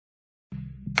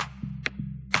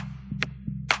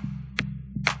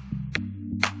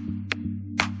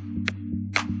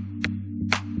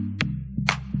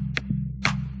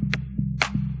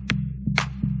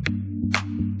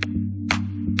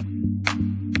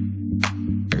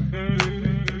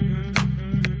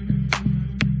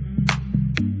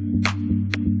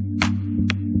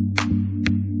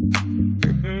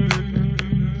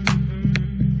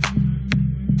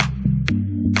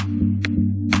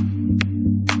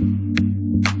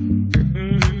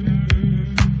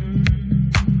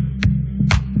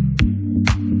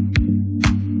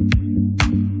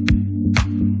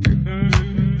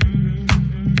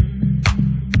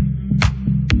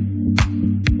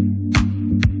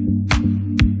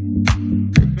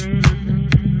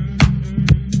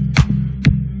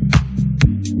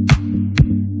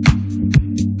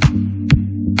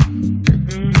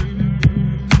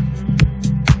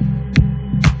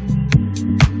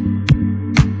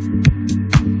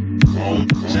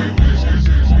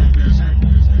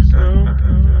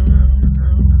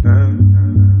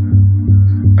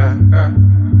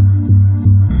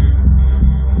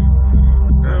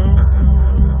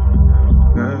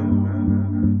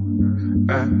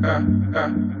I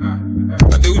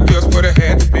knew just what it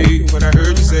had to be when I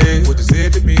heard you say what you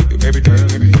said to me. Everything,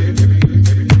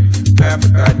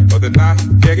 appetite for the night,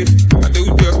 check it. I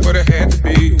knew just what it had to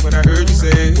be when I heard you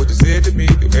say what you said to me.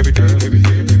 Everything,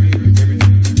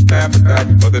 appetite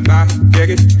for the night, check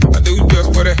it. I knew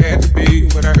just what it had to be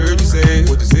when I heard you say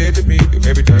what you said to me.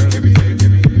 Everything,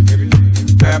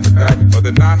 appetite for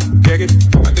the night, check it.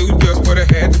 I knew just what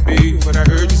it had to be when I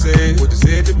heard you say what you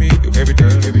said to me.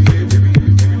 Everything.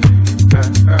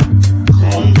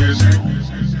 Home music.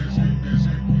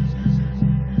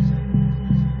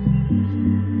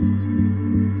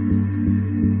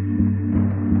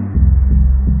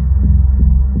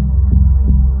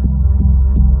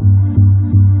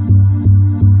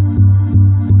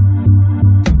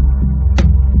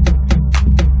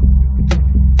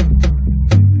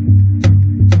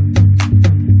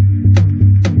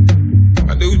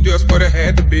 What it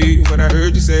had to be when I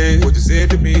heard you say what you said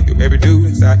to me. Through every do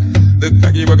inside, look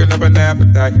like you're working up an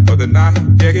appetite for the night.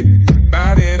 Check it.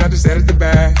 By then I just sat at the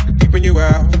back, keeping you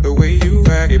out the way you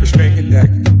act. Every string attack,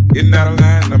 getting out of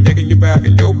line, and I'm taking you back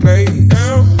in your place.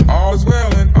 All is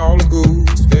well and all is good.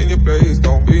 Stay in your place,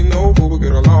 don't be no fool. We'll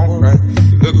get along right.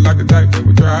 You look like the type that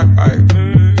would try to fight.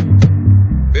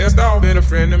 Best off been a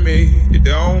friend to me. You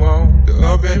don't want the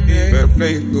up and me. Better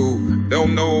play it cool.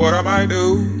 Don't know what I might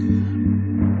do.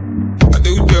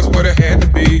 Knew just what it had to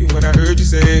be when I heard you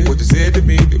say what you said to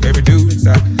me. Through every do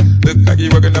inside, look like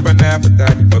you're working up an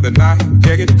appetite for the night.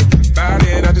 Check it. By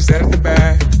then I just sat at the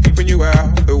back, keeping you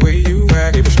out the way you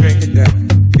act. Every string attack,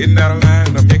 getting out of line,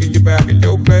 and I'm taking you back in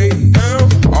your place.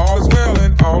 All is well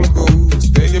and all is good.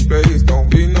 Stay in your place, don't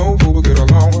be no fool. We'll get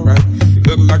along right. You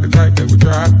look like the type that would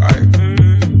try to fight.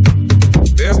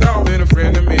 There's not been a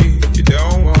friend to me. You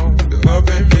don't want the up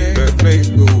and me. Better play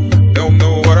it cool. Don't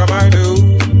know what I might do.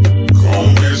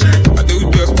 I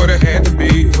knew just what it had to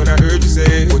be when I heard you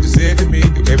say what you said to me.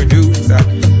 Through every do inside,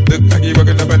 look like you're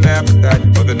working up an appetite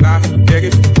for the night. Check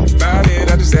it. By then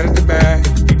I just sat at the back,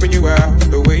 keeping you out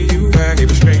the way you act.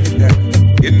 Every string attack,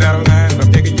 getting out of line, and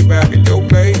I'm taking you back in your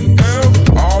place.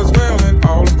 All is well and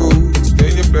all is good. Stay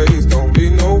in your place, don't be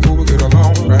no fool. We'll get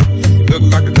along right. Look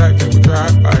like the type that would try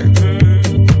to fight.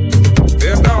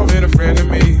 There's not been a friend to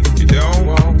me. You don't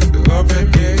want the up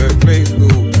and me. Better play it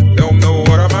cool. Don't know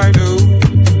what I might do.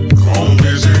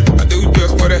 I knew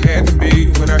just what it had to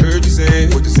be when I heard you say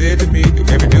what you said to me. Through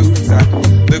every do inside,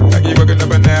 look like you're working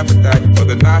up an appetite for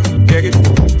the night. Check it.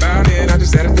 By then I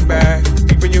just sat at the back,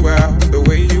 keeping you out the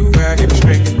way you act. Every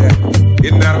string attack,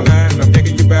 getting out of line, and I'm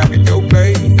taking you back in your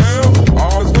place.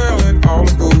 All is well and all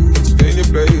is good. Stay in your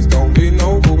place, don't be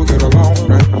no fool. We'll get along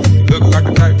right. Look like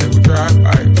the type that would try to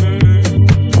fight.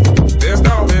 There's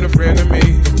not been a friend to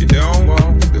me. You don't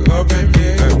want the up and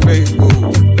me. Better play it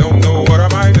cool. Don't know what I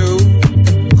might do.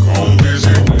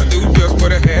 I knew just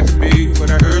what it had to be when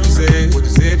I heard you say what you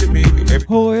said to me.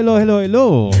 Oh,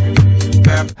 hello.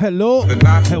 Hello,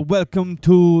 and welcome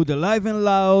to the Live and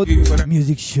Loud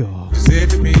Music Show.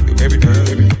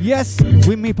 Yes,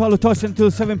 with me, Paolo, Tossio until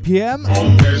 7 p.m.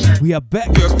 We are back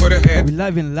with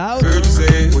Live and Loud.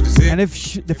 And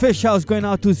if the first shout is going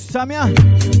out to Samia.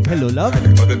 Hello, love.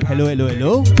 Hello. I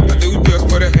knew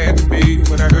just what it had to be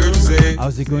when I heard you say.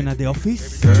 How's it going at the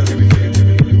office? I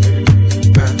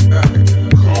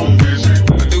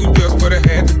knew just what it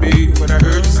had to be when I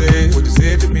heard you say what you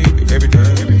said to me.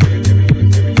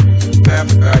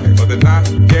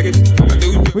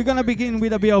 We're gonna begin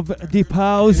with a bit of deep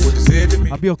house,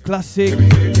 a bit of classic,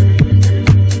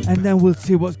 and then we'll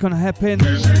see what's gonna happen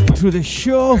through the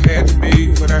show.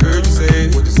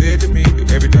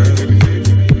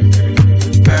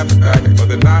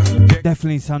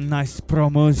 Definitely some nice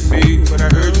promos,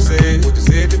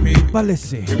 but let's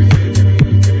see.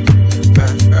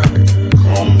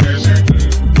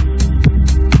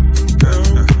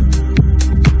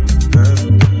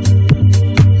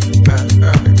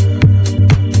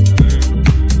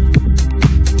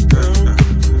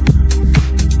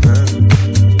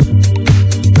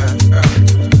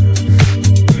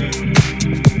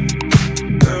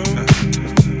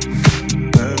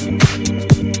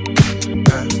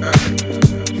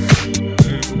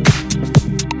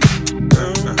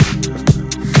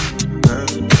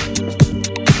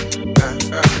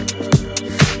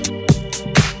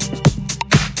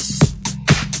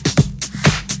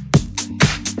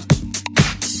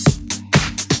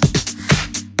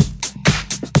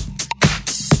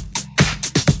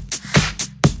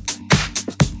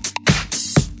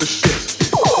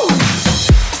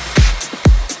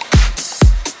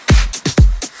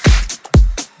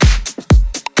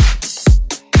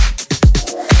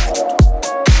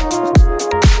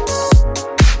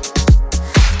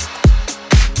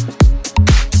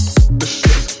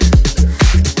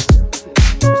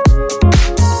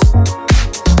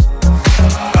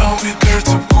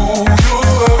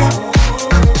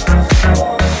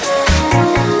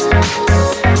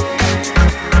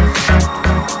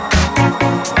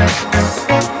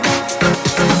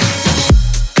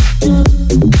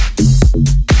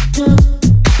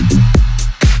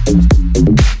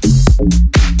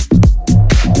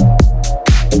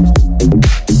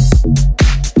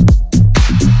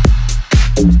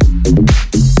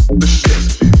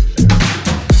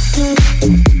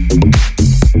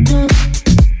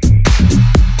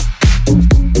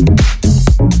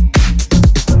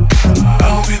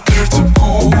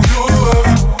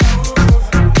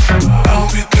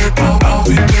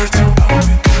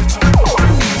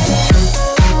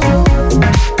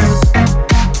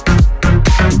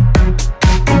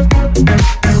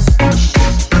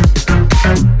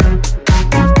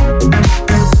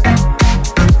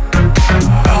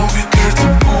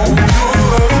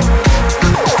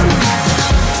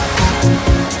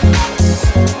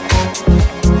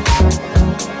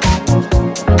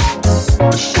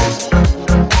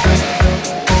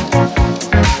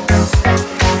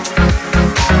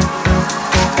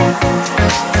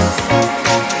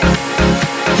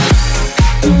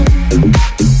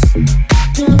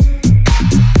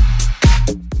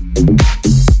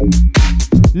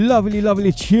 Lovely,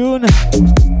 lovely tune.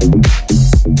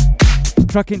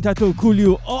 Track entitled Cool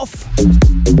You Off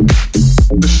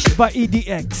by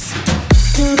EDX.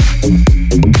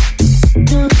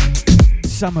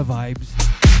 Summer vibes.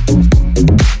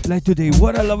 Like today,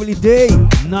 what a lovely day.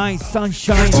 Nice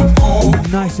sunshine,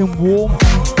 nice and warm.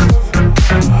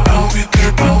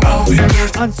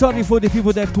 I'm sorry for the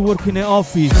people that have to work in the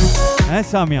office.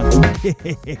 Samia?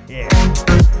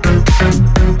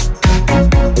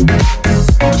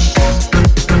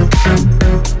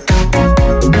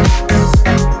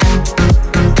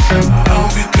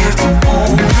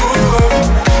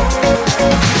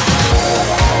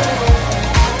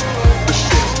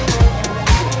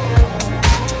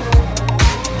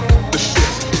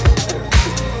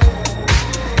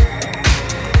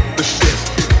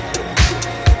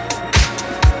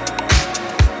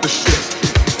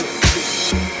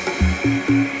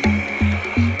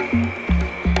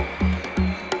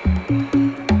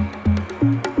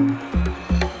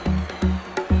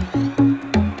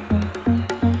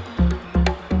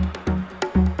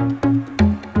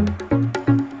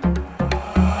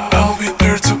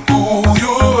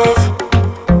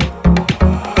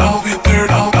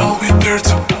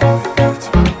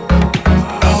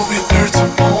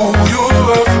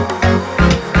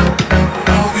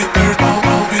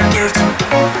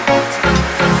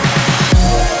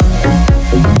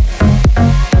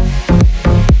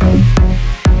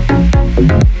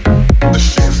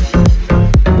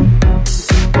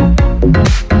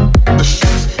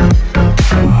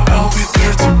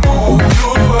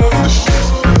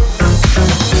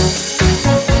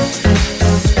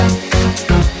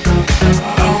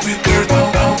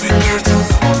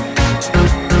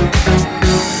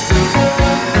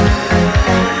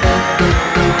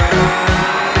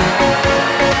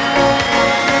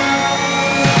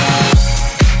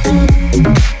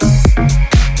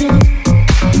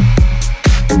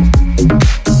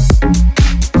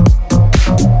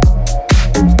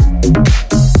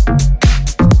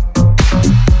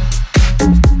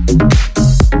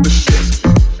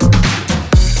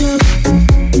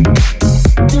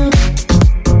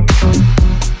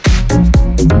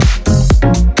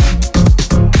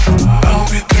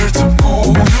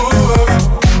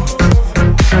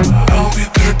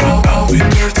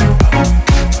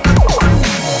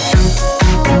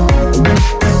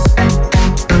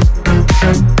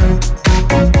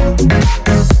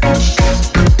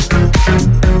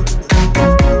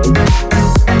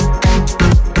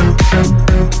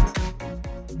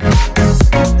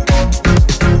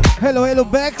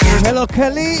 Hello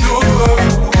Kelly.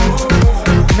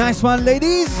 Nice one,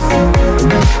 ladies.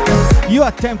 You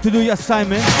attempt to do your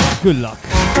assignment. Good luck.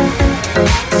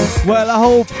 Well, I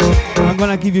hope I'm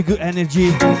gonna give you good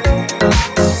energy.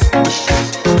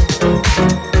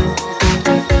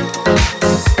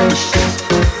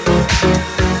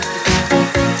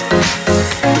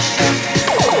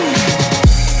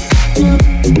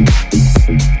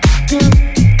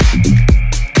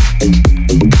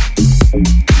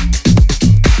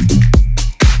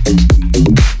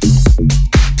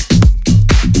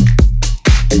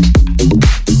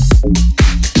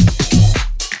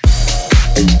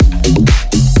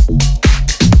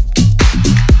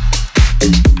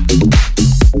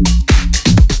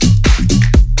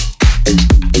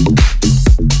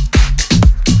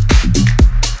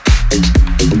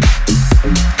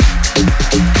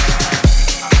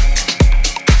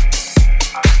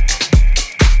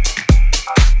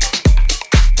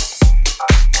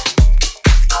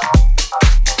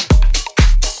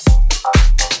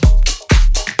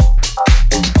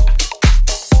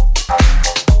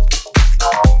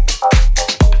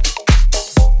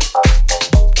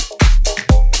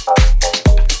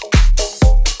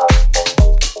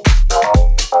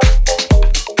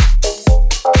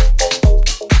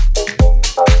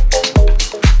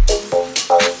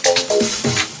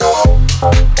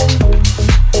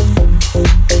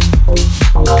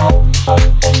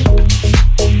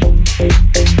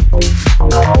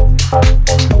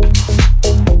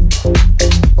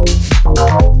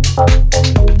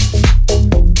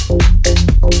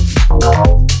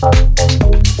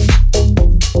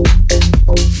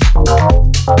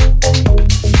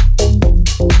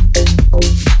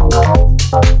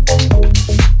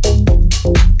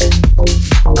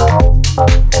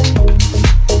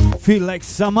 Feel like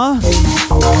summer.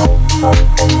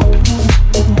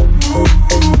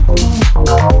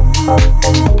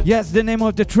 Yes, the name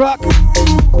of the track.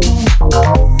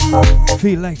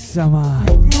 Feel like summer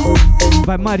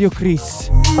by Mario Chris.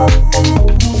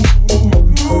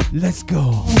 Let's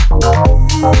go.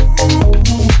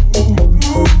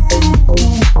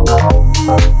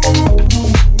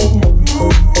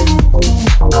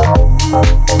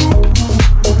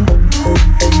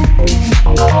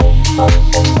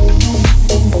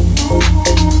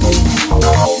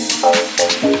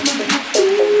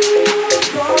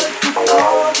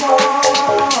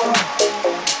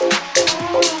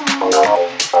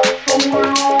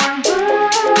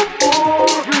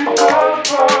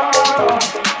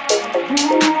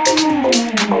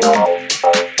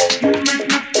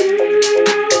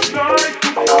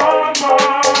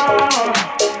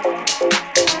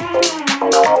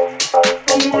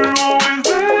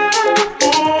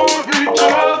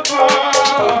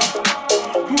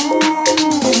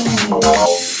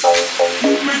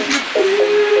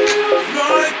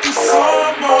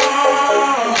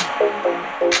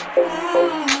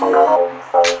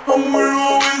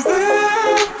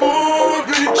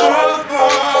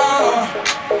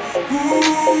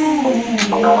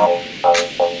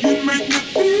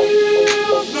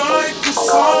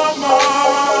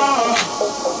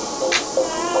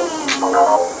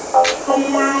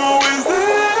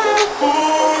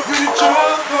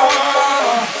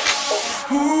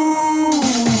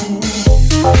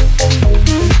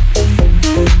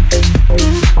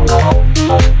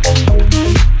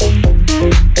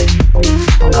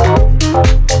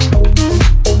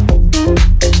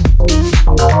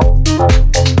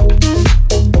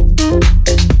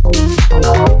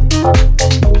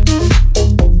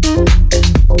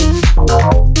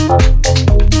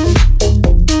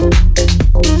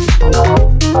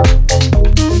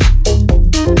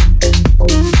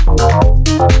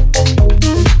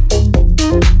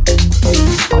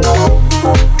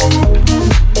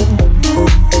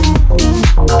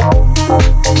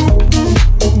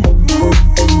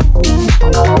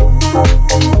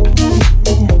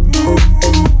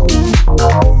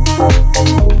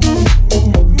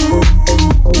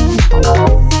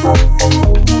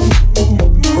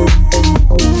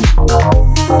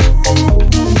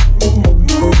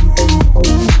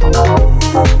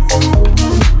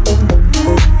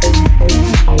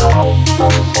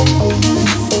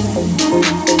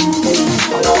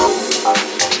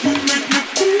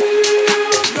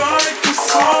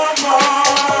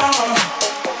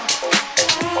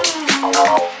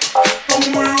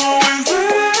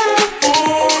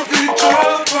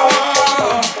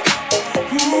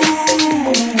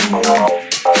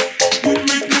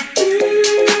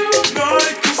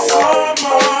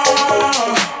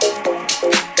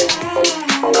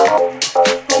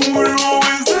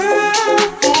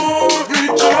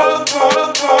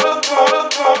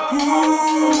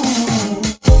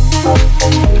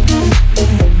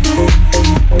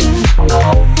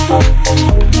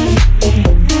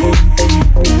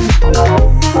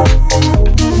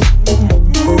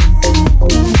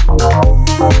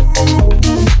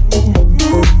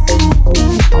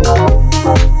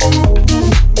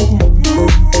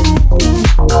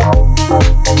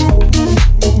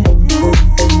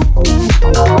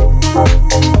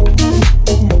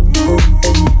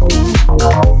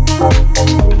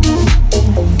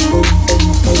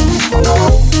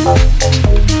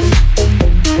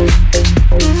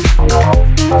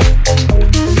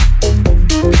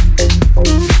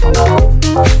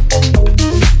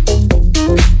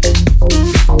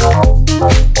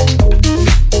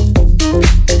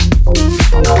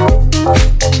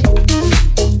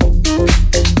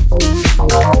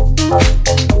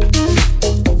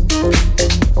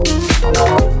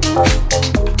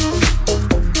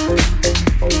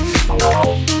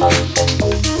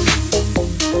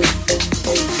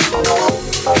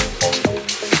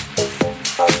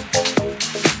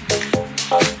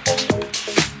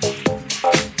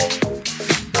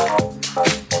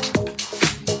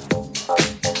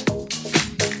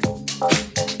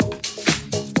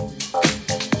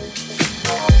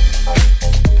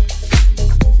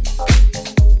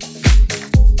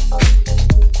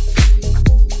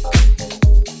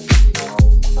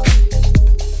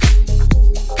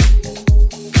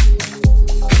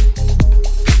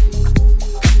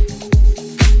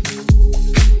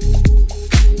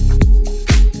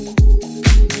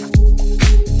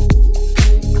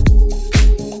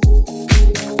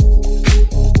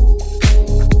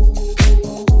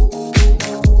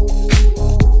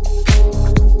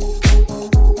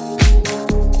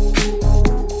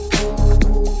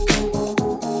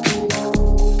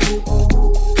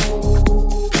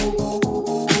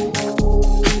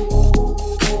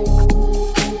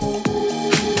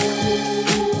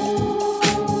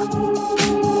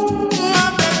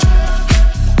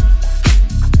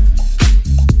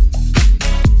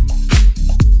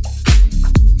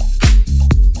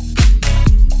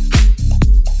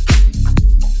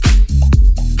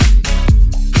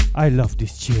 I love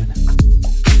this tune.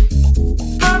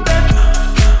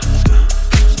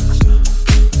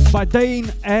 By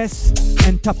Dane S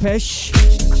and Tapesh.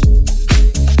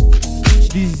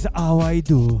 This is how I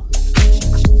do.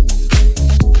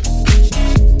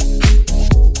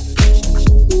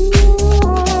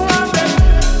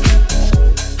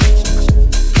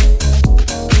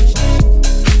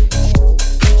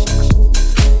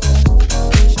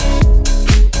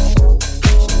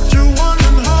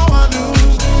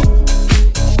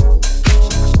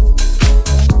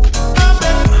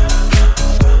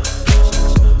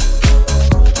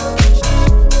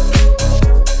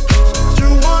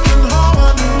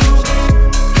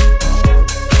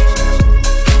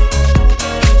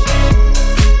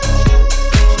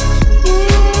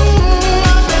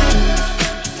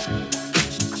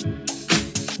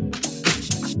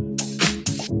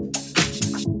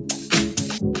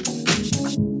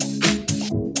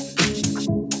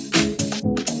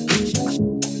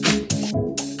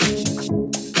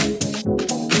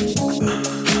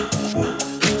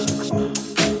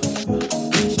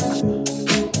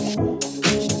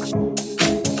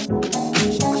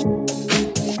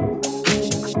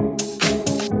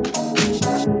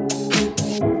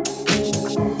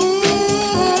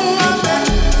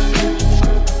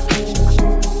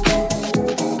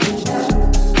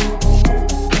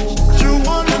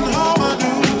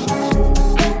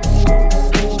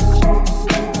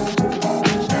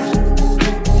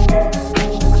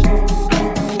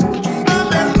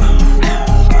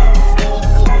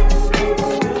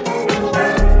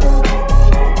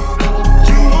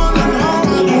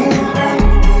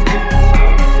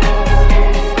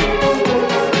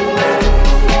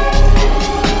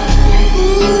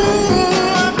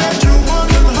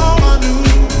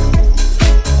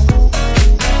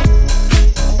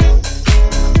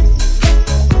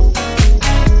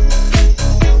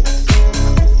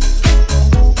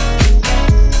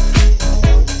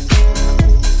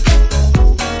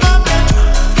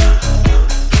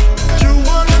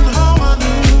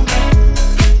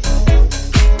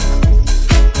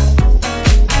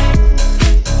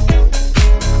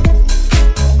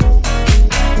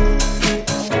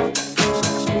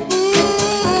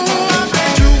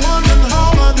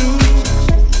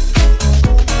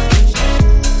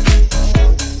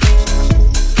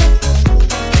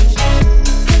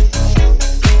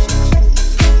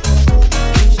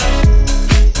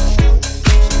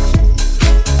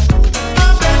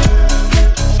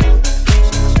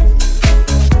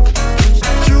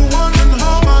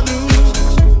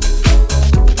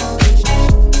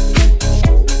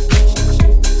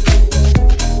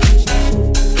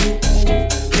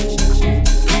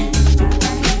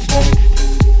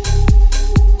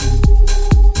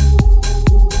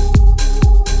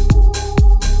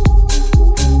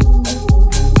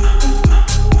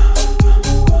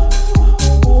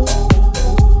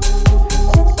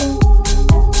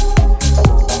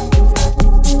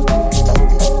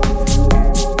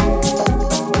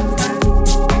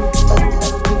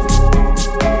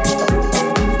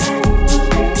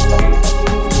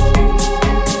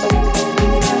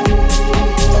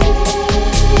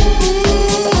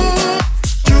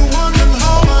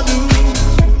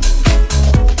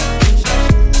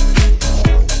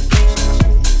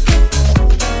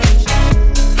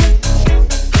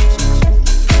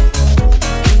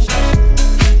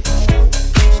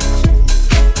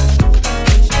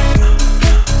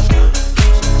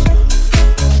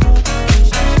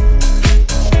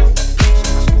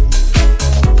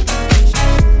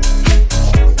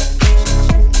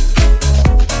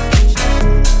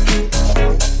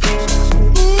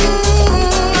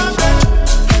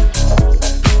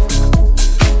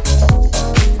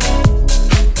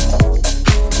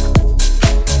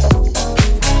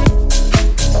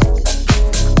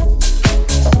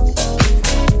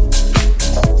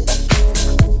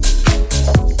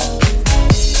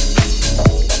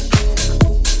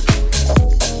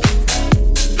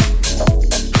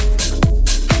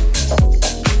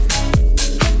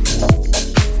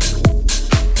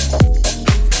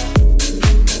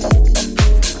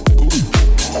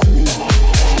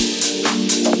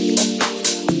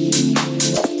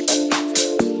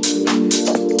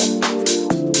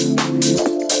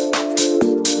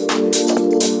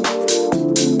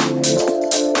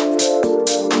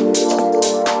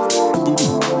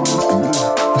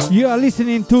 You are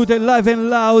listening to the Live and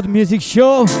Loud music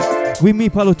show with me,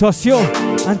 Paolo Tossio,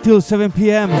 until 7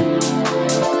 p.m.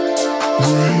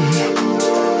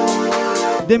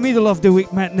 The middle of the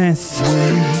week madness.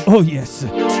 Oh yes.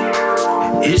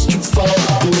 It's too far to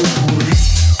go away.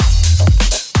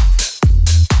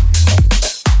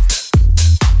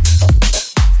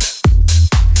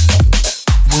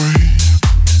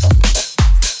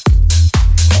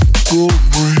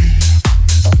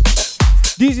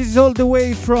 This is all the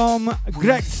way from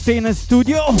Greg Steiner's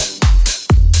studio. It's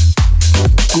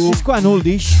quite an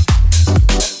oldish.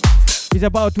 It's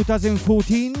about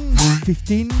 2014,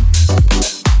 15.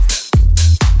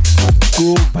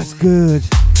 But it's good.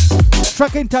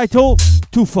 Track entitled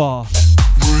Too Far.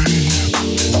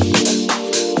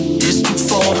 It's too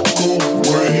far to go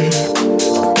away.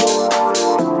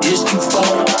 It's too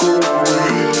far to go away.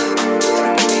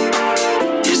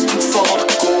 It's too far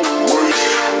to go away.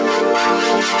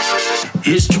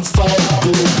 It's too far to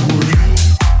go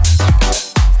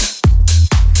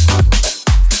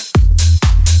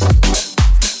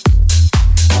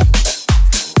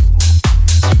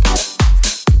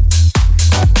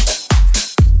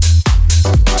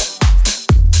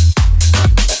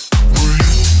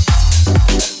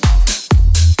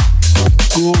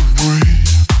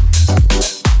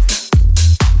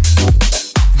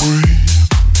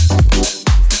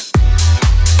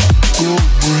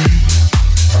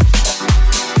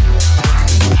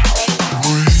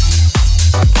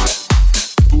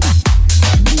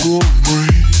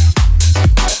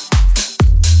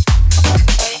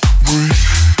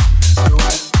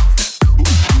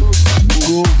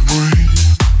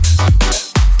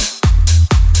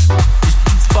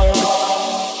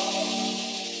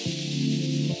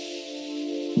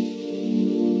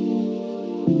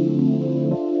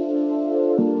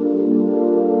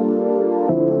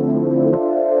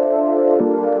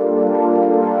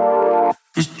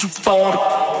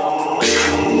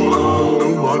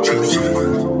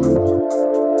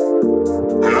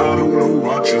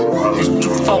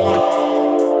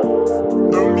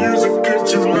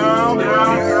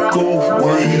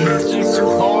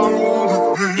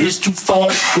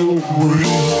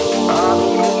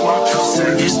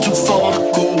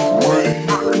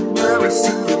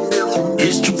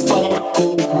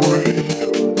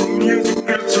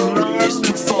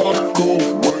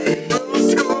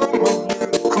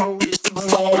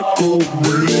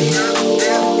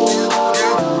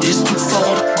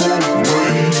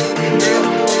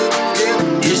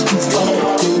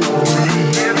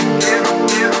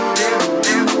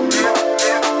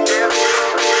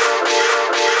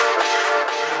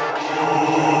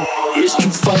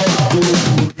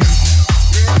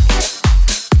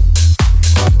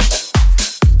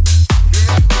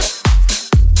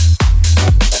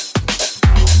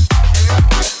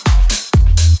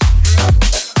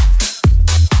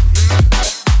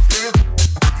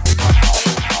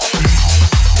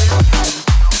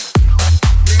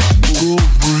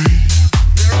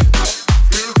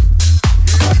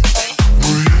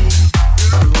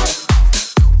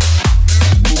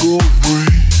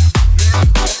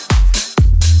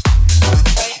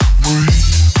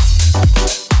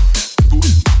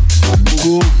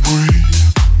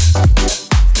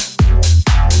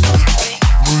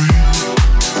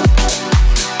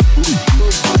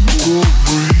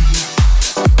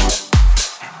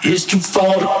It's too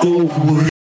far to go away.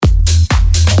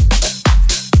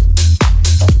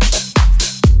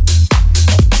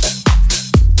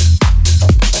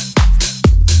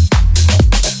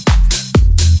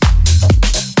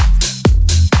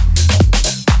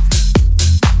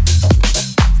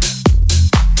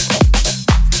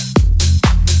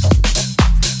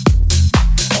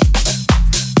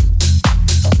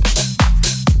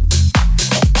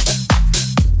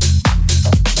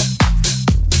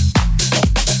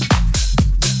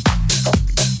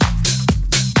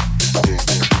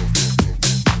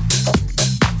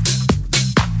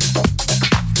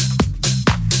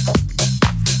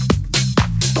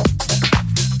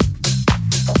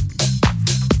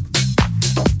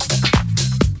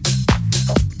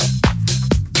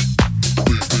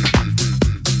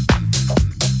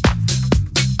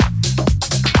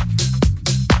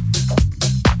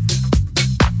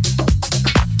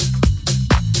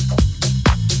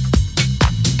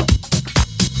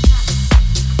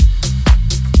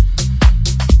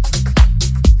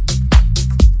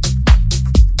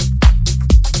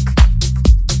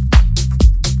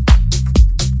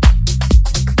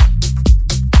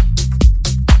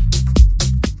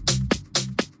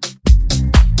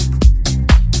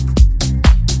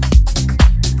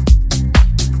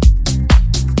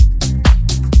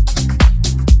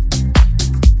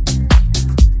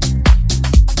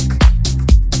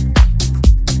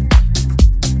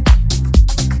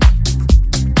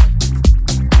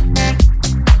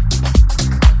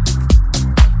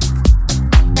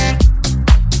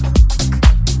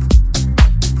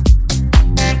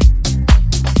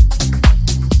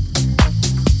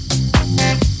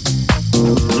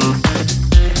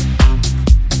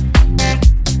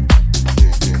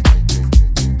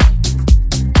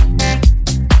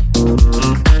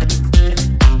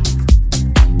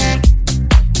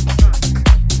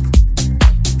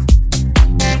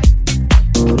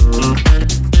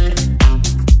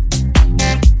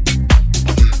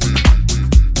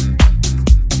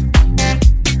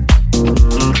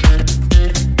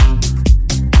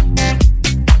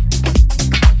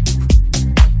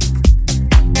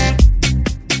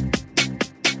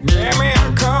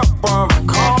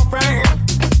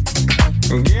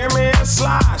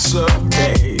 of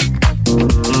cake.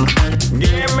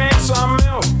 Give me some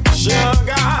milk,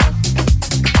 sugar,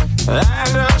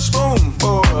 and a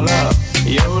spoonful of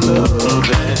your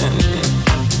loving.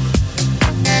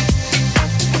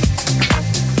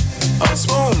 A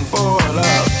spoonful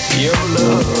of your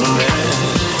loving.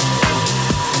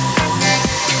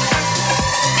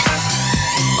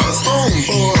 A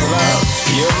spoonful of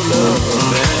your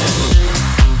loving.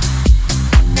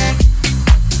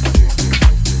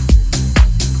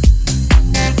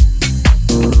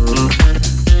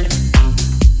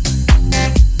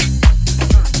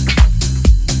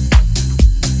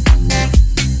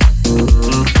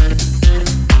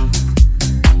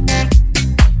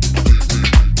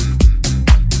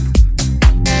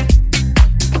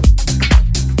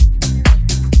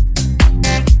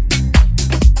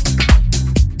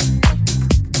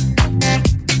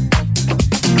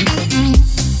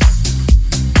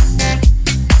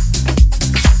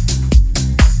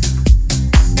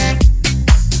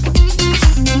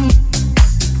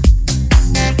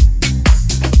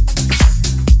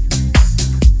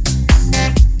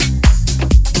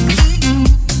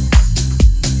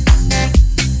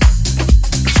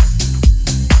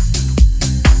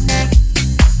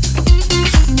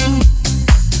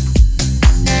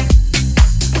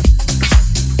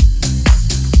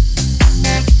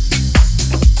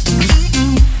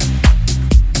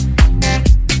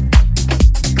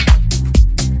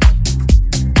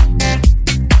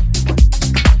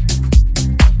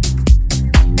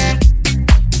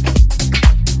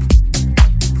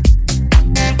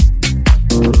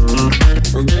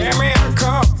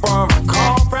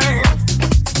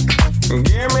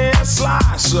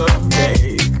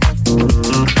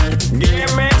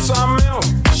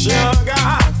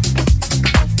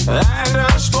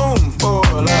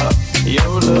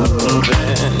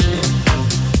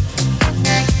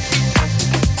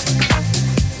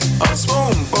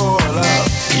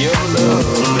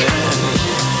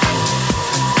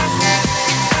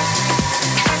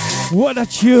 What a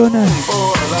tune!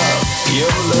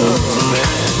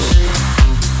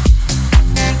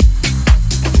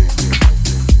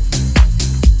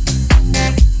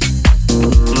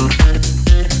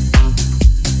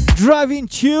 Driving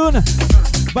tune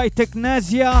by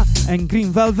Technasia and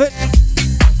Green Velvet.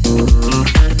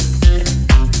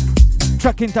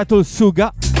 Track entitled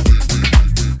Suga.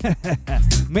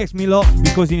 Makes me laugh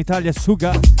because in Italian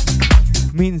Suga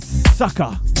means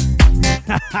sucker.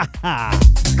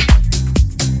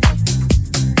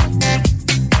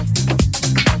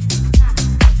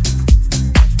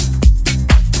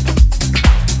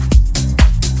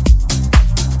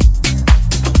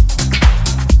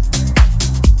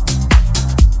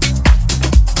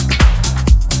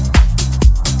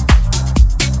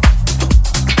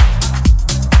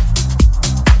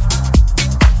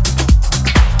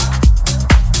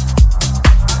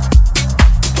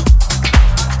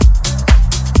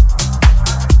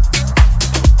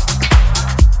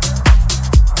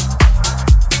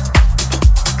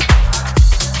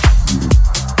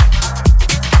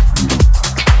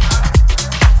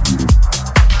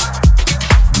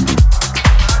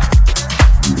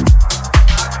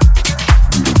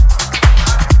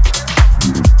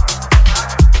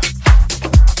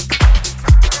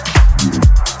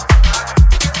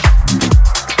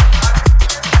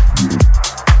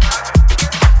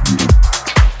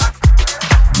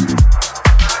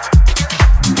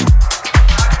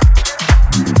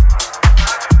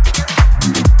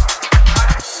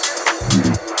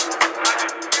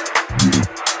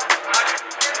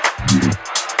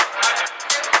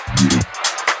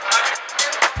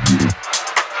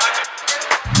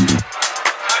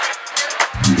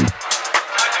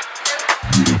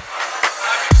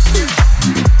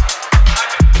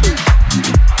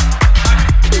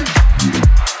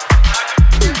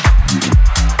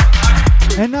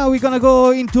 And now we're gonna go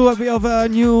into a bit of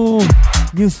new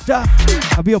stuff,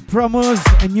 a bit of promos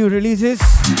and new releases.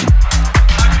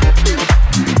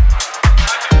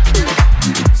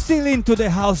 Still into the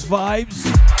house vibes,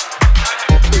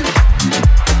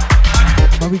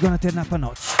 but we're gonna turn up a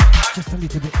notch, just a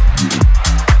little bit.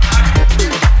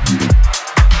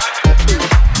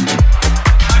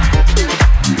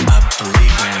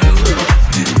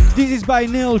 This is by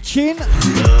Neil Chin.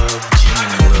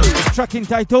 Track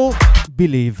entitled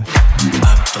Believe. I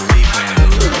believe in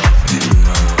love, and you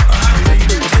know, I believe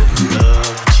that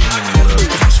love, genuine love,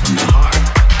 comes from the heart.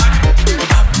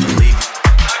 I believe in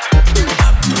love.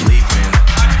 I believe in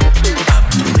love. I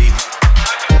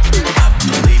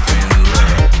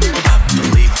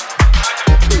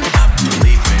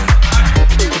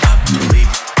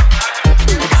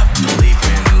believe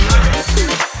in love.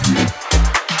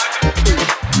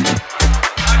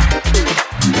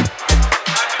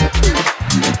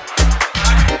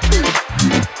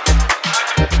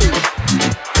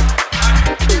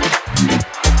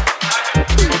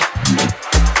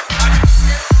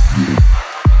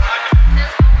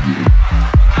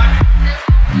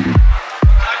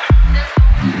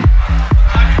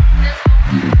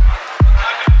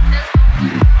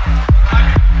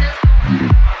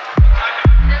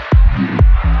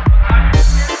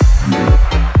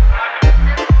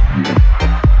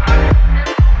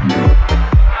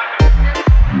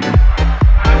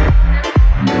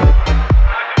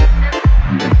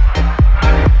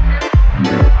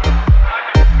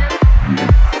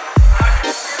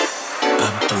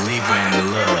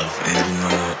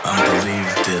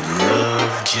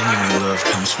 genuine love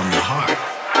comes from the heart.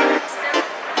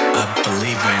 I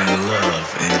believe in love,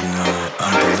 and I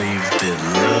believe that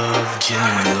love,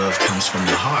 genuine love, comes from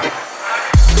the heart.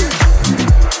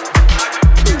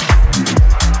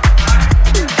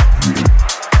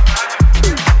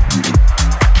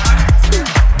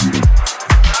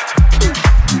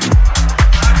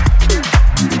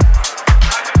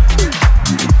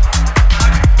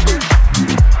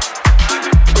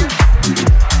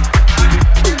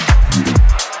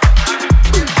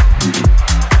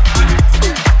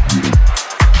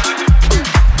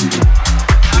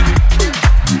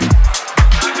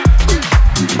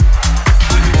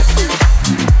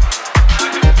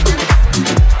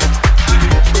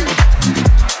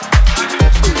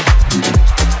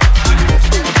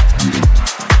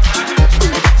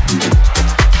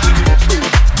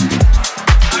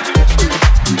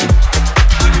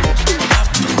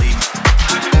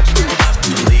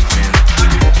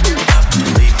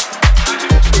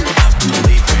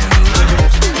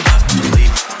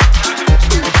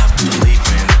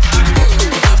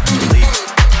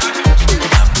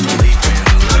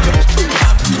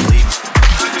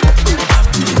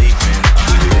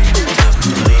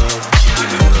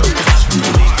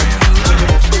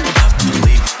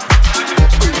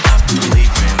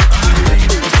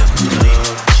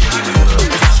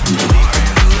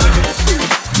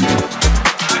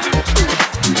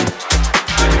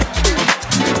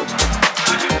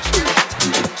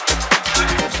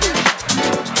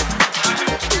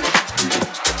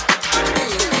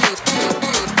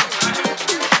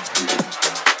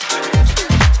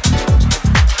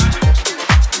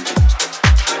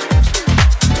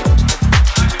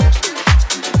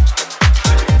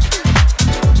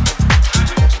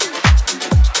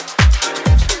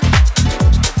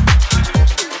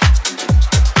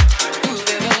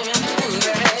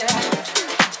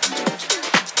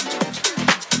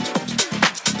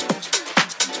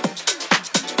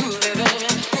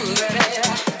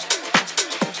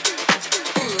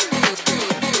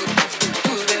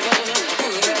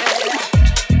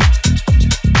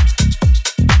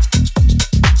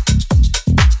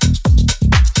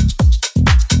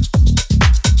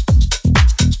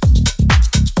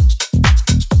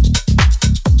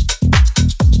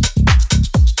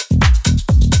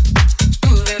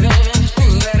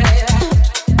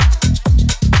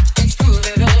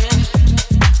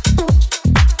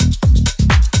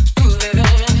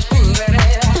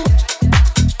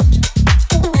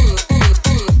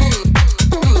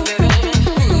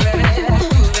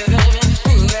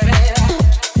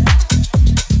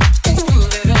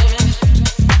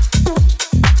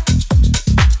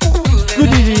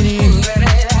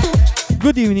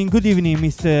 Good evening,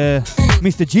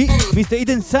 Mr. G, Mr.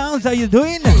 Eden Sounds. How you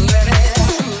doing?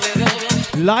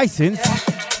 License,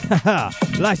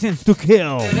 license to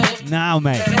kill. Now,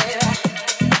 mate.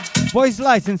 Voice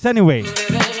license anyway.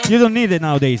 You don't need it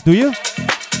nowadays, do you?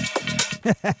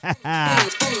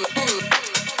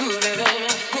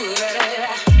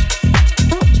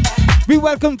 Be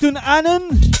welcome to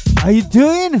Annan. How you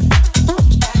doing?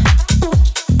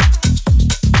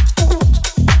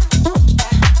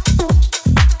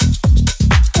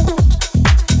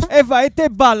 E vai e te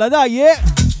balla, dai,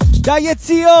 dai,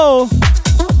 zio.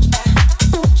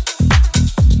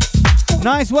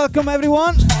 Nice, welcome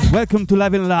everyone. Welcome to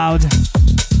Live and Loud.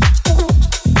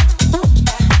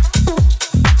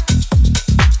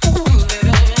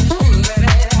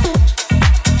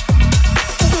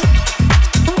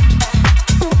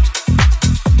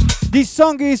 This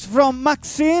song is from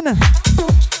Maxine,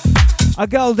 a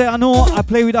girl that I know I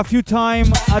play with a few times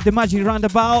at the Magic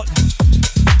Roundabout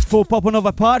for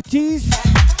Poponova parties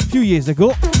a few years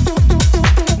ago.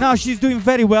 Now she's doing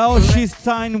very well. She's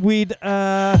signed with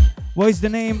what is the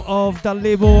name of that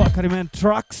label? I can't remember,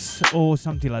 Trucks or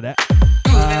something like that.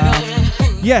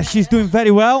 Yeah, she's doing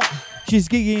very well. She's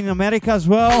gigging in America as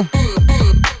well.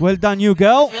 Well done, you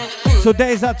girl. So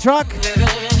there's a track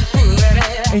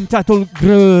entitled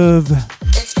Groove.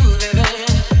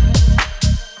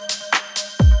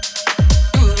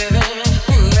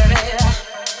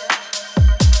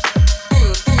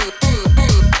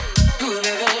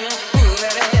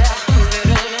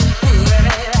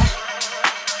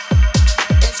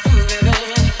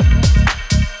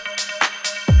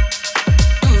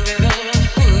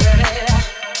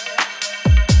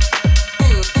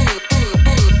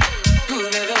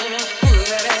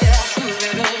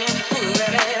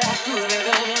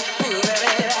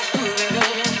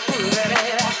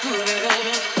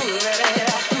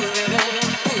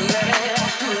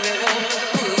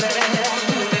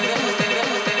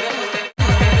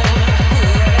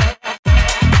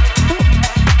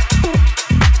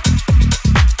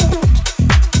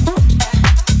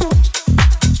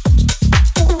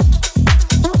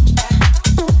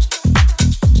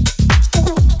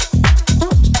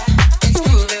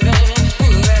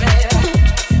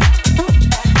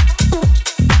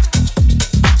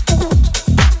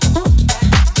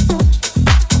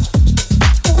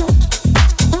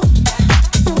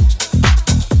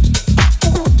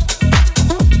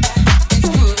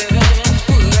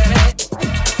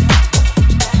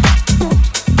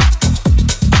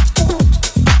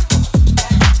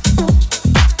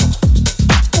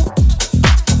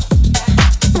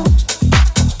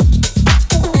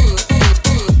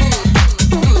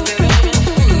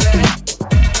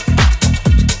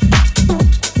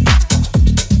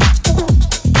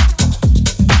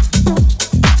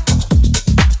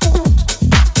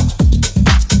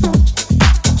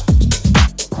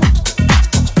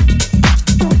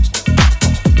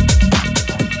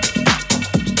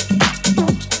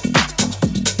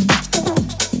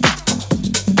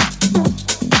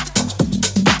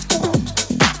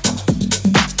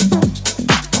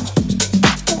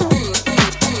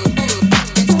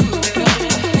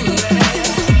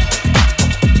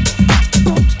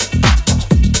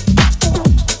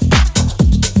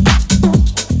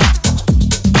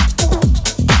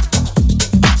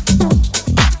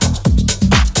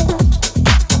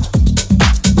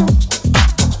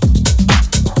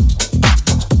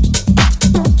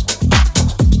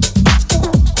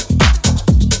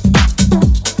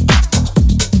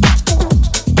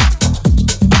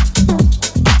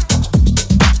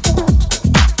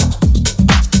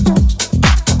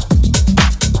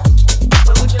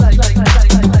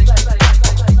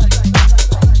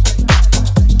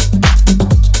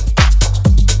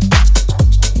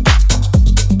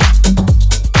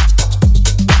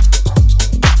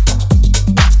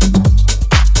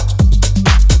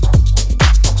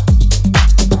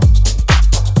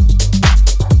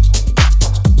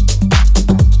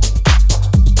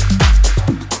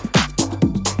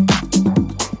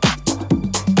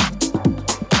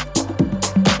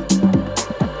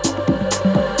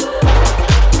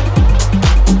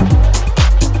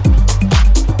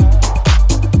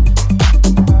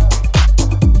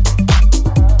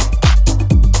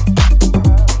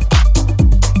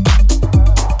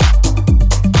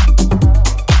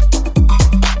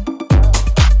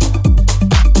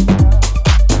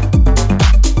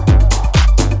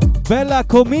 Bella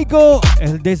conmigo,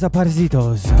 el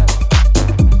desaparecidos.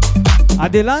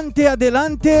 Adelante,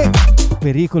 adelante,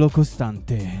 pericolo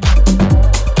costante.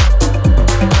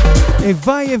 E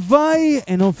vai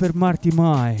e non fermarti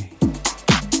mai.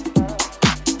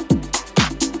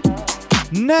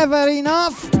 Never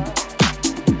Enough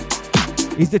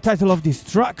is the title of this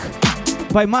track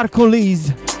by Marco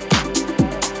Lees.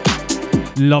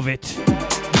 Love it.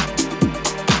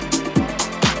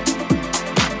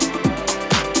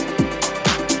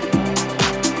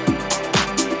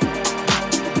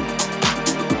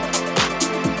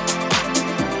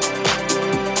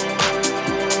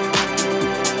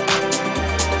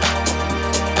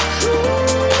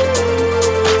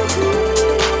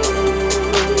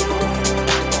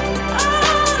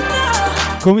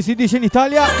 Come si dice in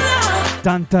Italia?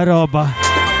 Tanta roba.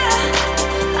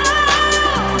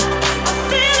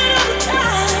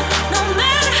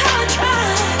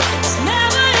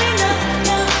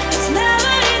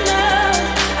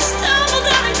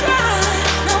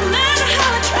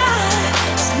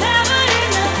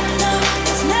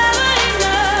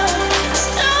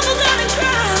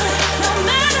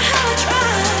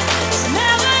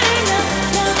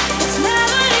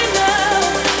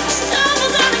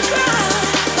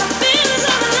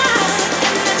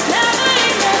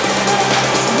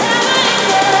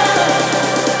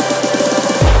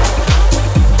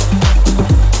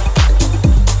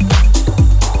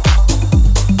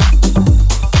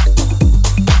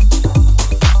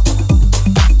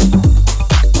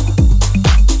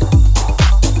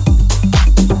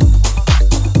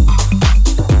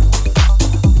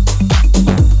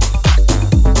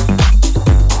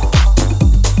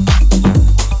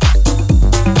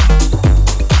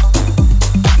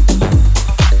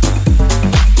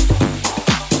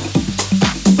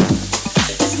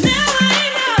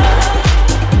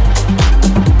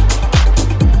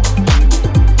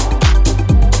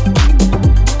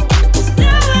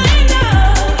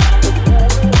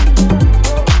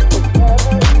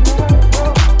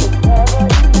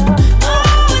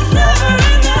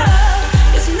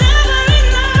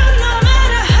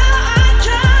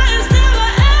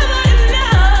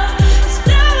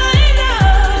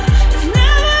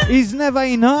 Never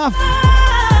enough.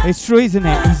 It's true, isn't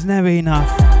it? It's never enough.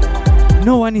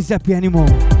 No one is happy anymore.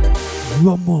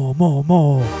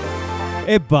 More.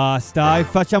 E basta, e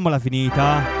facciamola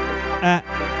finita.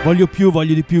 Voglio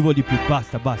di più.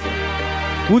 Basta.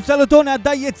 Un salutone a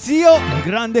Dai Zio,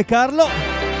 grande Carlo.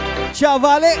 Ciao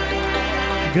Vale.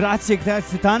 Grazie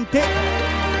tante.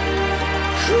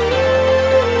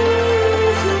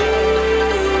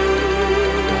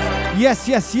 Yes.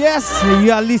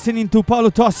 You are listening to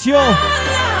Paolo Tossio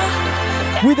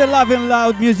with the Love and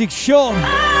Loud Music Show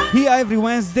here every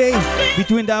Wednesday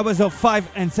between the hours of 5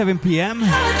 and 7 p.m.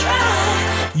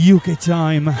 UK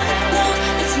time.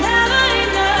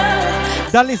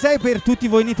 Dalle 6 per tutti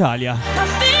voi in Italia.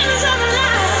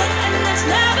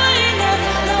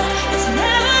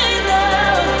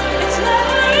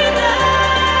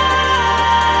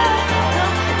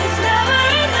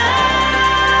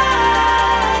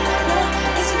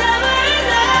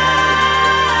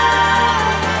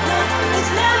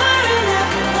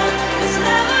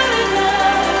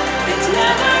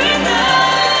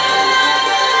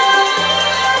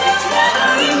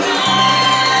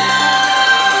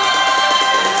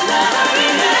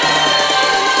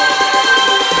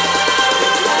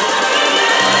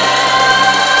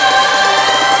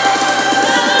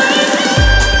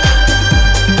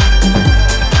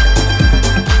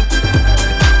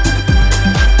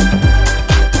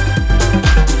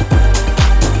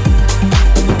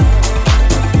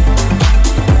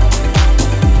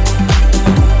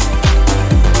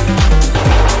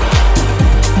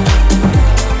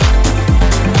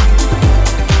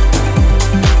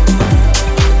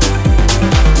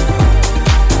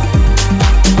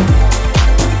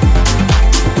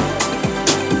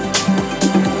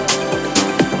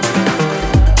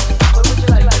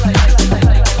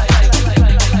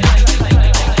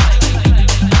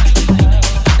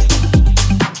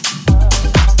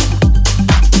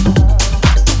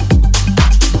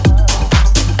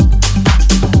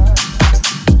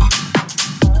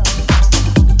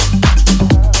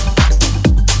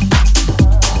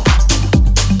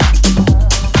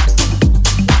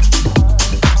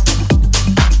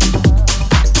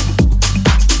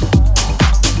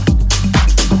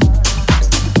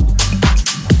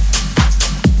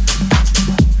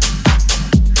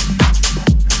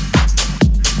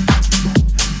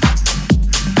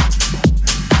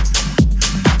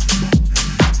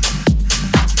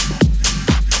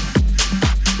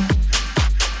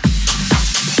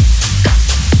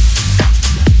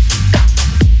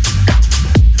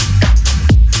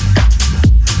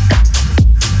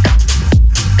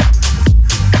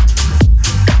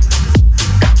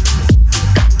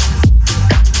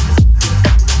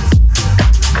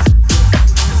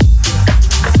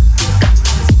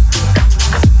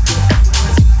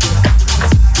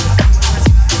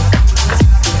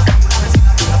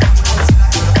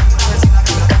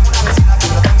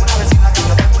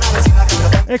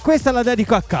 questa la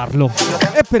dedico a Carlo.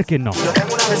 E perché no?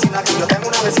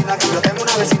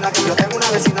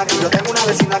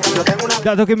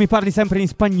 Dato che mi parli sempre in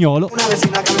spagnolo.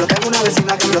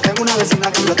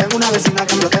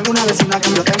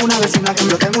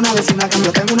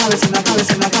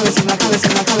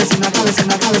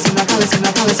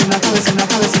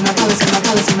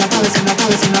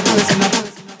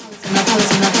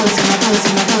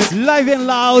 Live and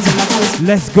loud,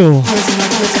 let's go.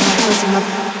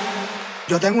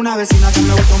 Yo tengo una vecina que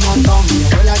me gusta un montón,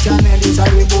 que huele a Chanel y usa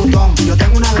Louis Vuitton. Yo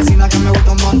tengo una vecina que me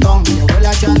gusta un montón, que huele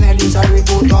a Chanel y usa Louis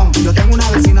Vuitton. Yo tengo una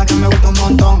vecina que me gusta un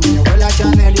montón, que huele a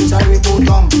Chanel y usa Louis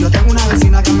Vuitton. Yo tengo una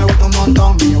vecina que me gusta un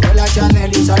montón, que huele a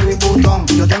Chanel y usa Louis Vuitton.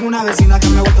 Yo tengo una vecina que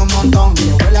me gusta un montón, que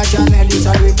huele a Chanel y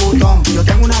usa Louis Vuitton. Yo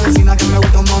tengo una vecina que me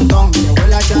gusta un montón, que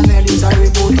huele a Chanel y usa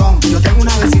Louis Vuitton. Yo tengo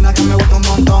una vecina que me gusta un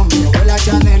montón, que huele a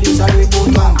Chanel y usa Louis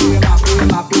Vuitton. Pide más, pide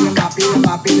más, pide más, pide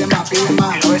más, pide más,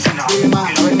 pide más,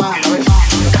 pide más.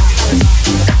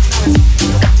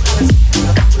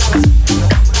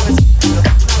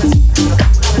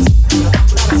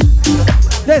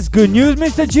 That's good news,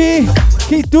 Mr. G.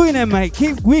 Keep doing it, mate.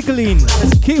 Keep wiggling.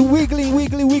 Keep wiggling,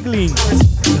 wiggling, wiggling.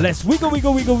 Let's wiggle,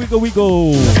 wiggle, wiggle, wiggle,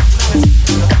 wiggle.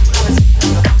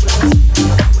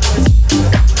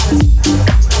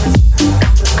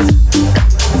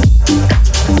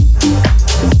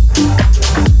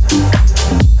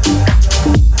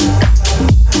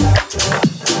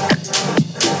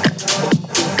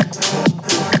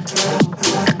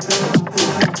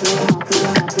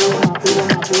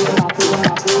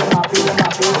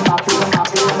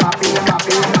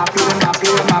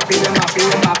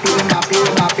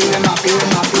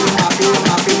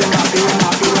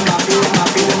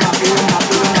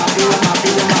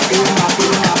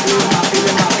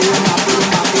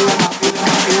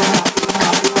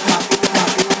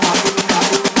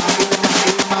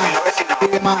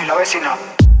 La vecina.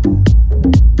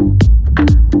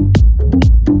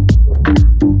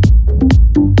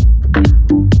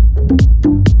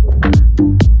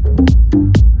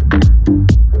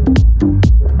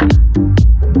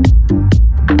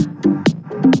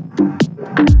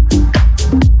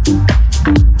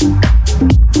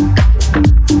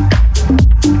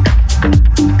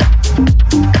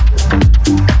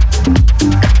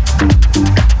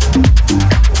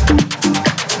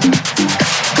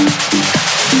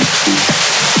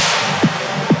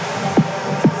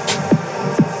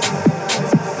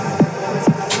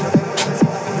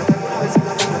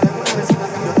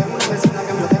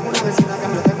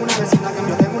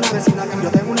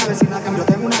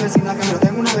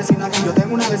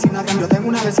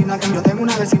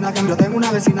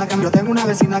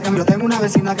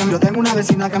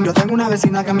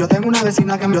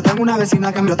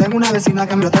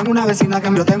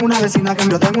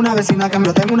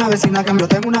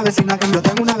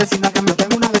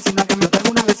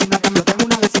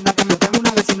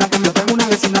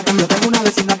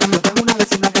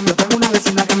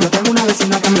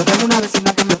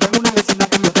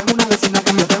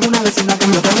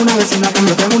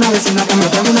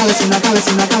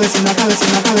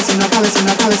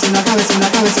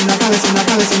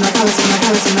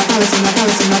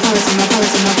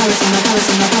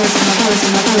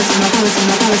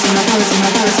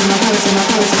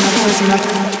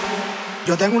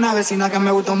 Yo tengo una vecina que me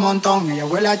gusta un montón, ella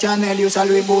huele a Chanel y usa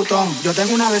Louis Vuitton. Yo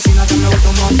tengo una vecina que me gusta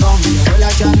un montón, ella huele a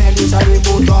Chanel y usa Louis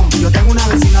Vuitton. Yo tengo una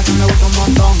vecina que me gusta un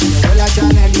montón, ella huele a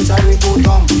Chanel y usa Louis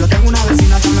Vuitton. Yo tengo una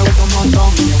vecina que me gusta un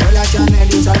montón, ella huele a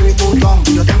Chanel y usa Louis Vuitton.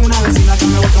 Yo tengo una vecina que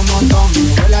me gusta un montón,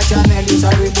 ella huele a Chanel y usa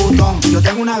Louis Vuitton. Yo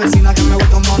tengo una vecina que me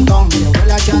gusta un montón, ella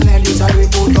huele a Chanel y usa Louis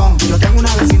Vuitton. Yo tengo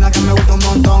una vecina que me gusta un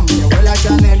montón, ella huele a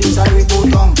Chanel y usa Louis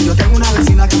Vuitton. Yo tengo una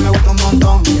vecina que me gusta un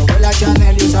montón, ella huele a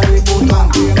Chanel y usa Louis Vuitton.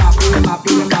 Pide más, pide más,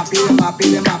 pide más, pide más,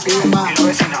 pide más, pide más,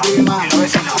 pide más,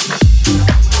 pide más.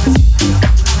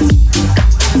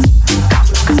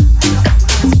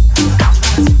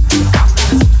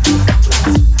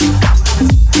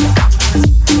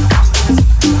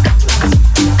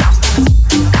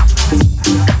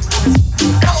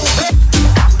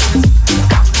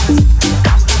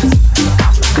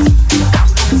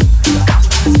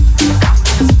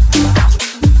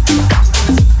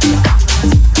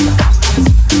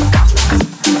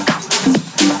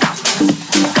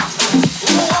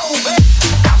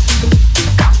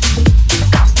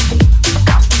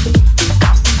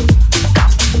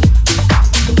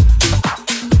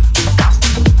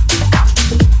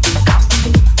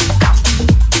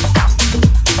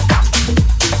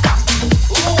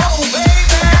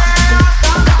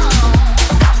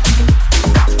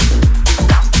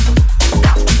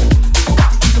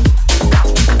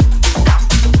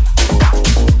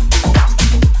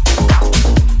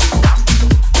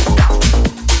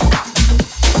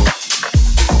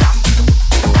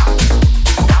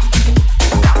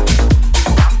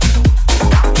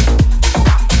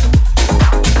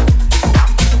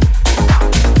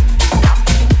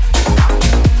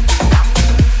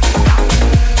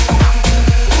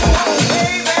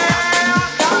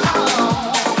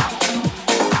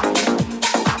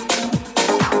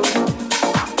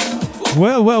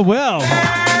 well.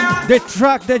 The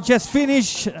track that just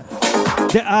finished,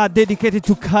 they are dedicated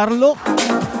to Carlo.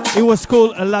 It was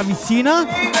called La Vicina.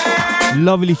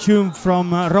 Lovely tune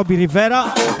from Robbie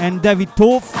Rivera and David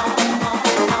Toff,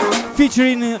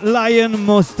 featuring Lion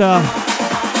Mosta.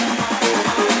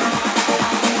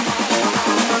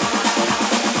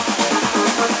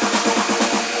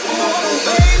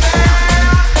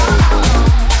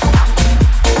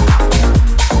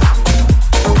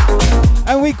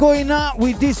 And we're going out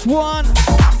with this one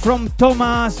from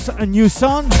Thomas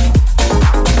Newson.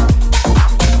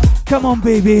 Come on,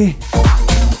 baby.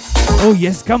 Oh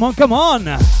yes, come on, come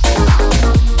on.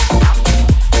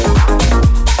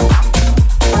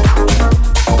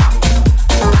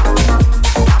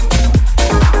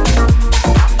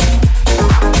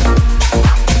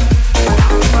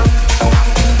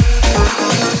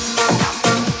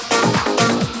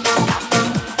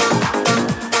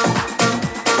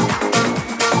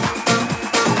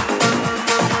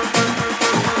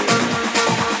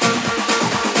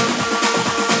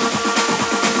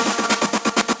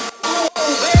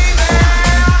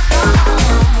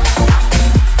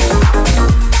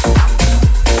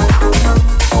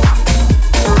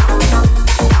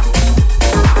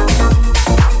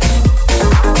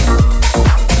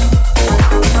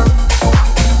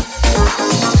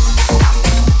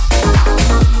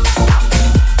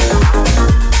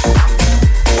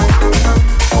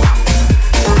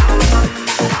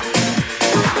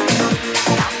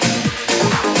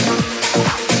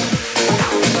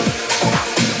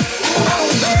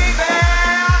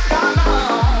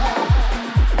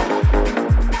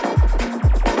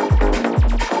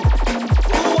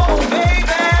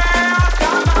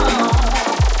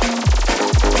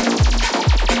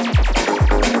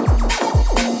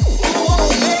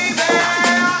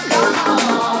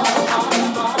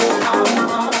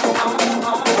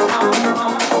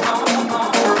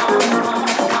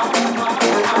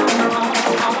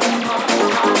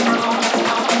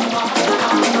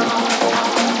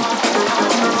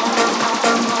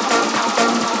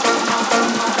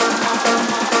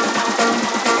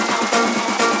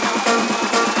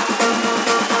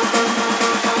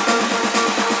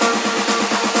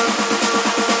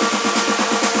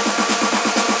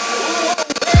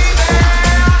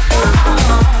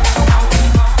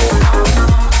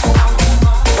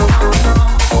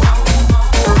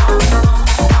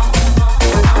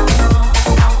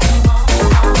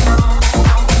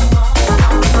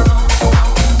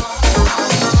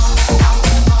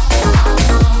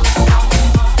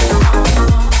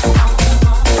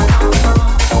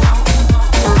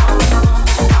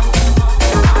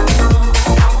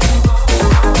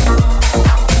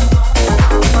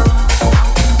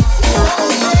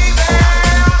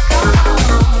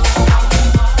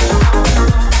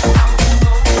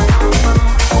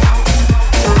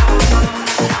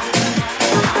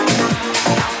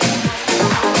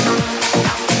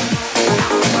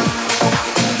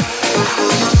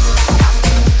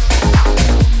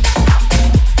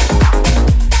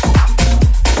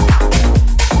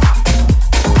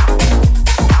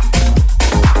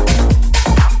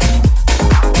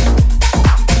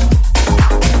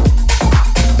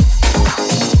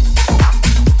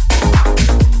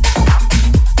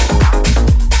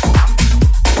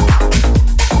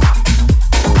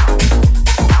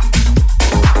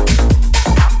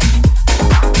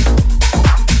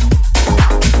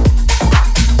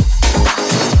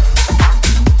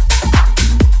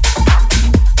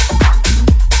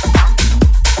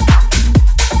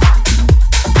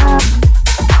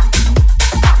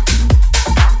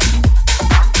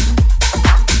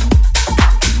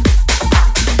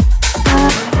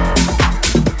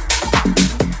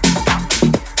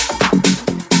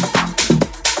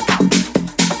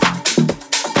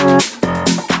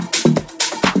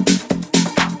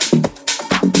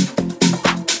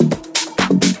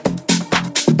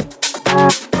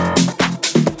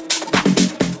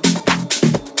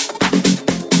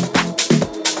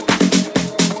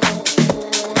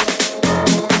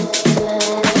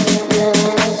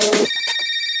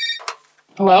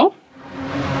 Hello?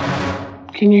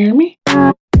 Can you hear me?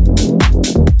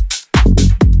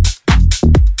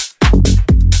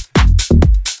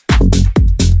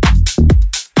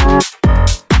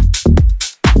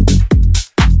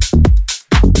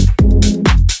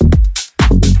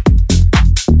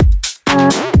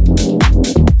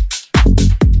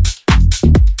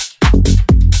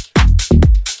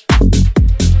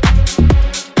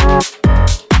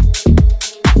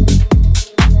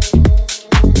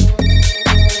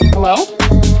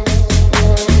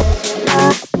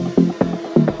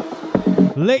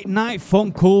 Late night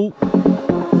phone call.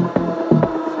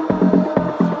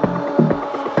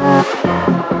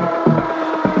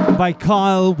 by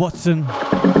Kyle Watson.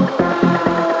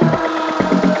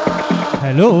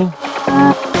 Hello?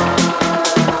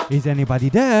 Is anybody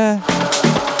there?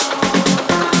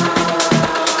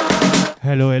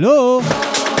 Hello, hello?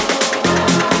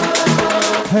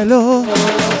 Hello?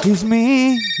 It's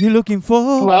me you looking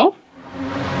for? Hello?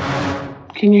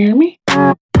 Can you hear me?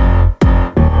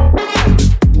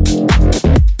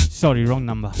 Sorry, wrong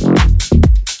number.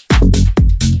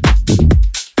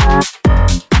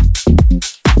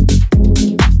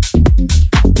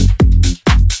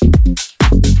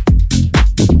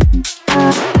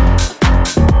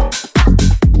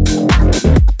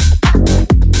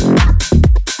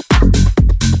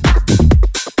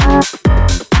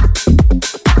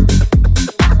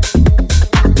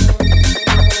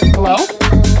 Hello?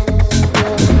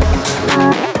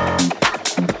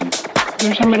 Is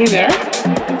there somebody there?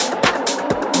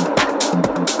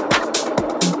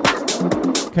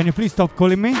 Can you please stop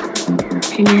calling me?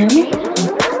 Can you hear me?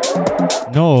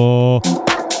 No.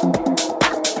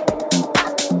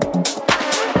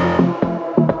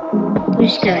 You're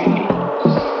scaring me.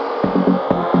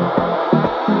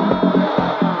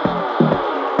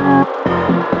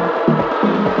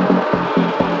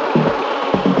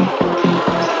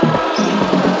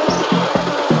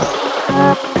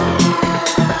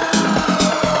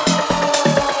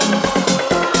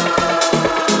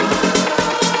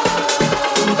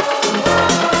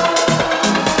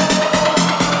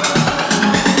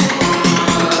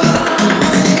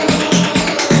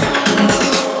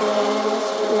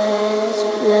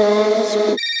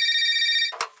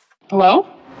 Hello?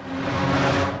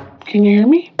 Can you hear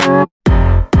me?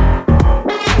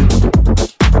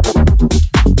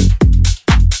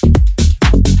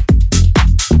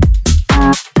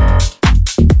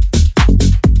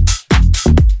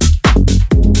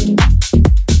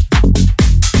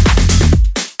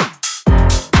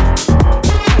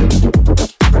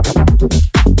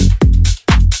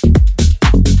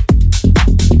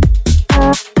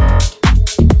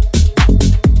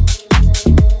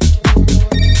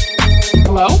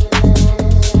 Hello?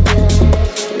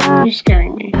 You're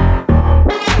scaring me.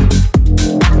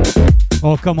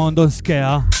 Oh, come on, don't scare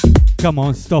her. Come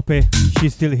on, stop it.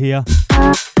 She's still here.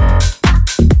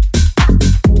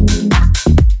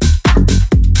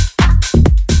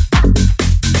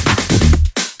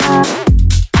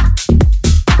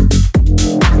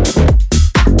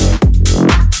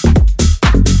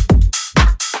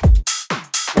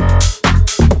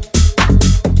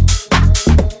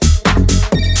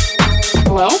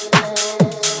 Hello?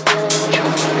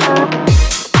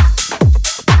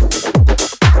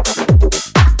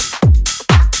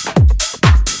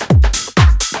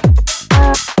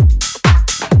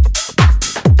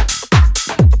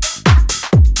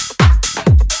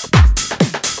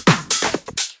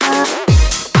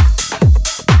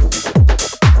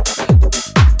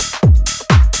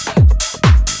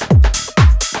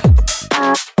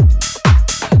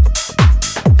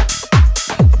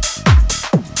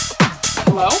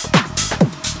 Hello?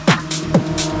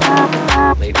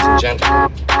 Ladies and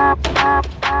gentlemen,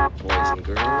 boys and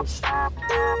girls,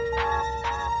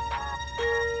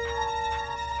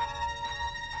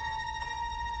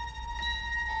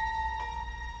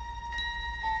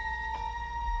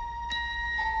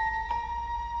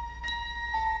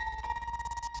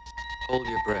 hold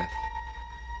your breath.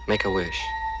 Make a wish.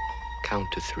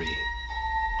 Count to 3.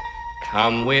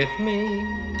 Come with me,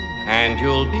 and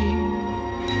you'll be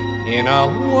in a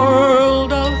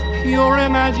world of pure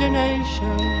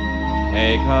imagination.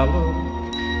 Take a look,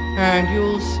 and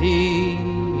you'll see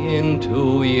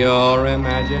into your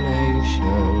imagination.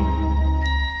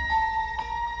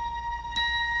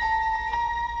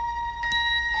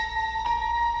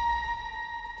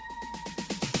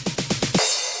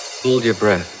 Hold your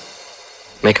breath.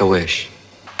 Make a wish.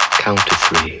 Count to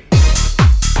 3.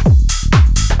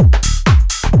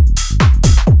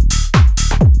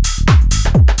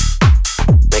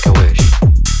 Make a wish.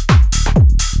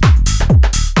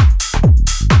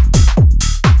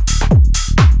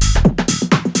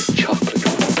 Chocolate.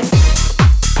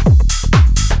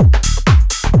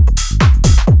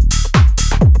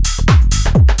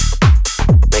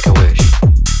 Make a wish.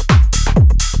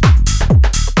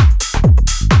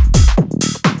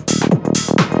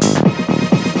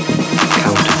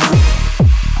 Count to 3.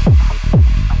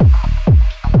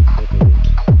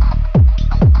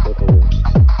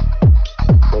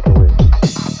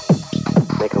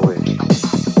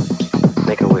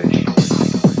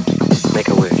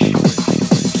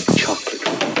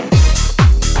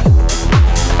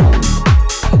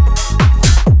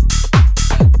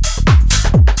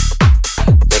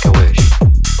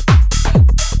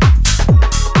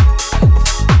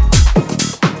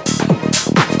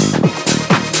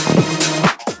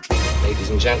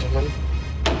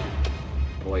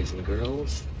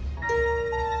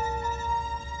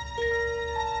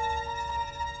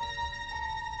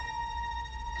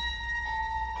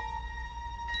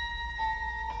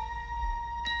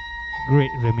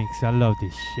 Great remix. I love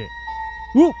this shit.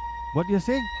 Woo! What do you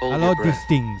say? Hold I your love these breath.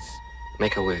 things.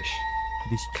 Make a wish.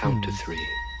 These Count to tunes. 3.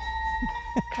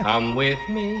 Come with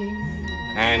me,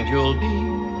 and you'll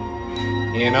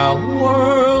be in a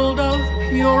world of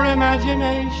pure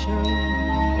imagination.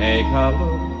 Take a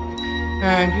look,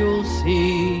 and you'll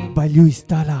see By Luis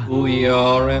Tala. who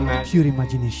you're imagining. Pure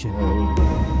imagination.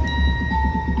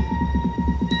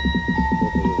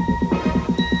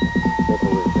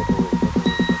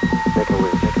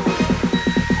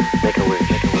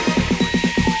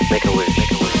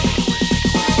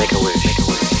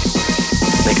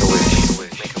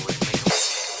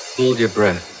 Hold your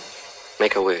breath.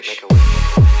 Make a wish.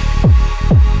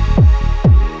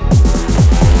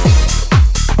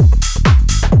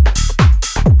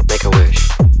 Make a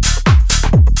wish.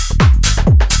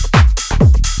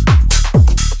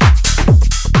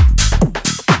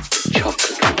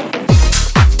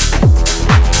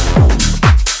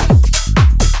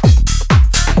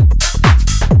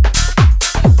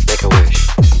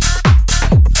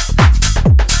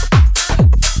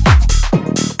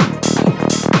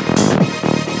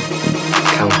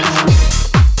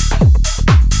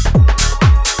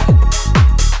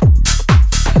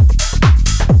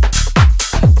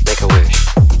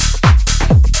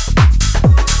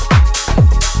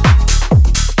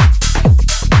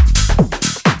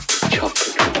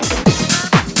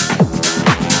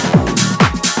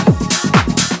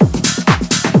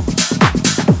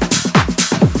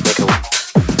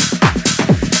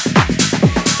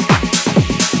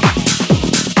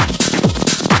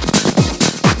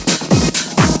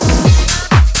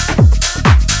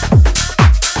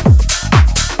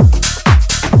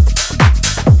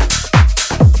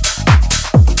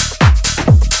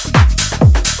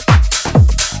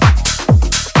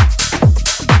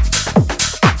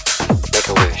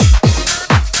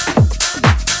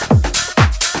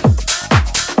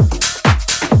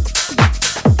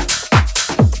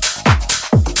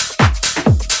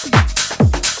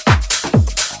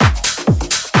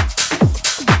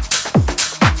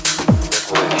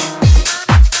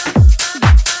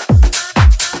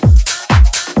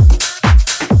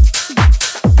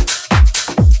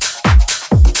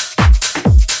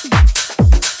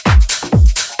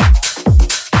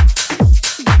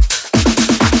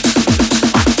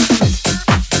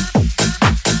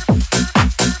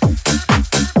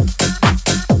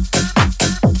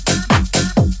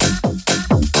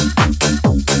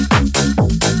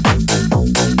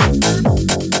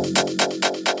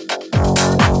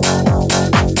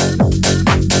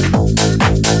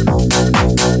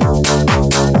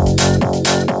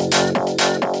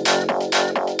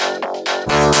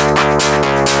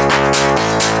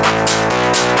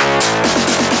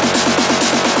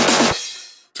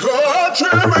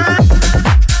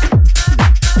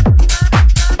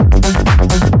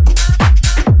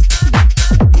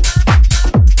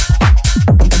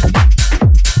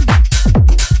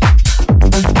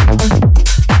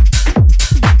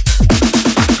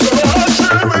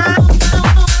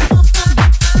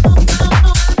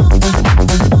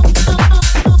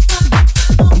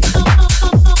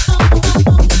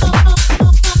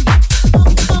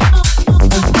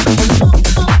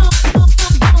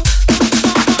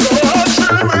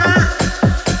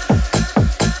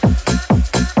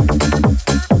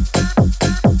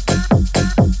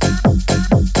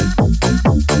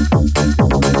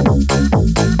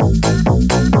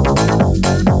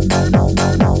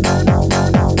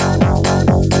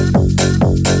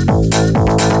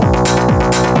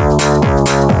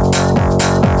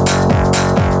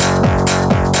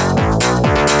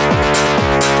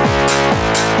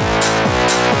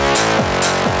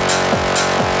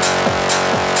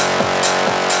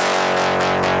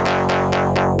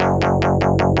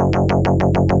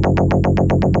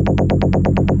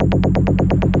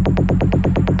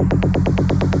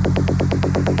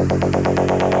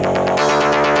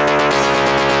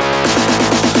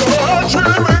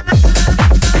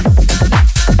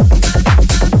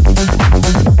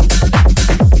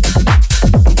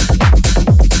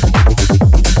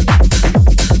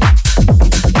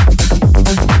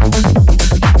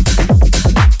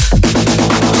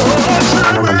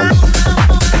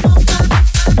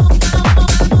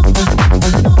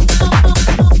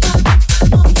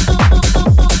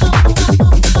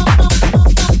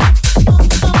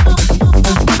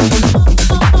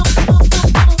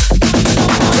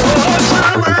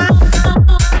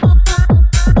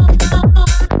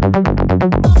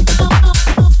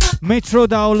 Metro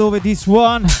all over this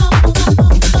one.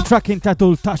 Track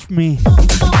entitled Touch Me.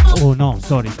 Oh no,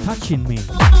 sorry, Touching Me.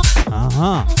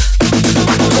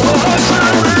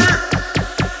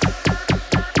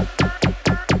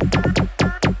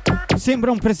 sembra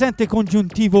un presente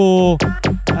congiuntivo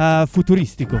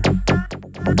futuristico.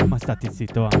 Ma state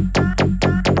zitto, va.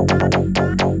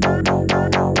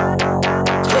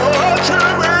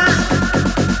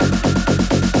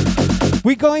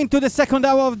 We go into the second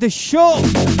hour of the show.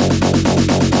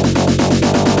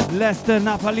 Let's turn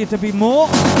up a little bit more.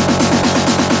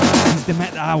 It's the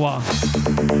mad hour.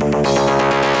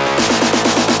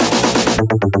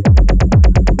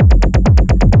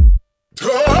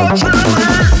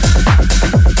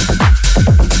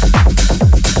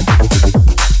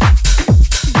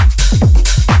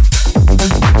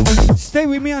 Stay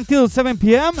with me until 7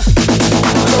 p.m.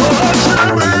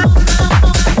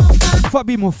 for a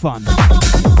bit more fun.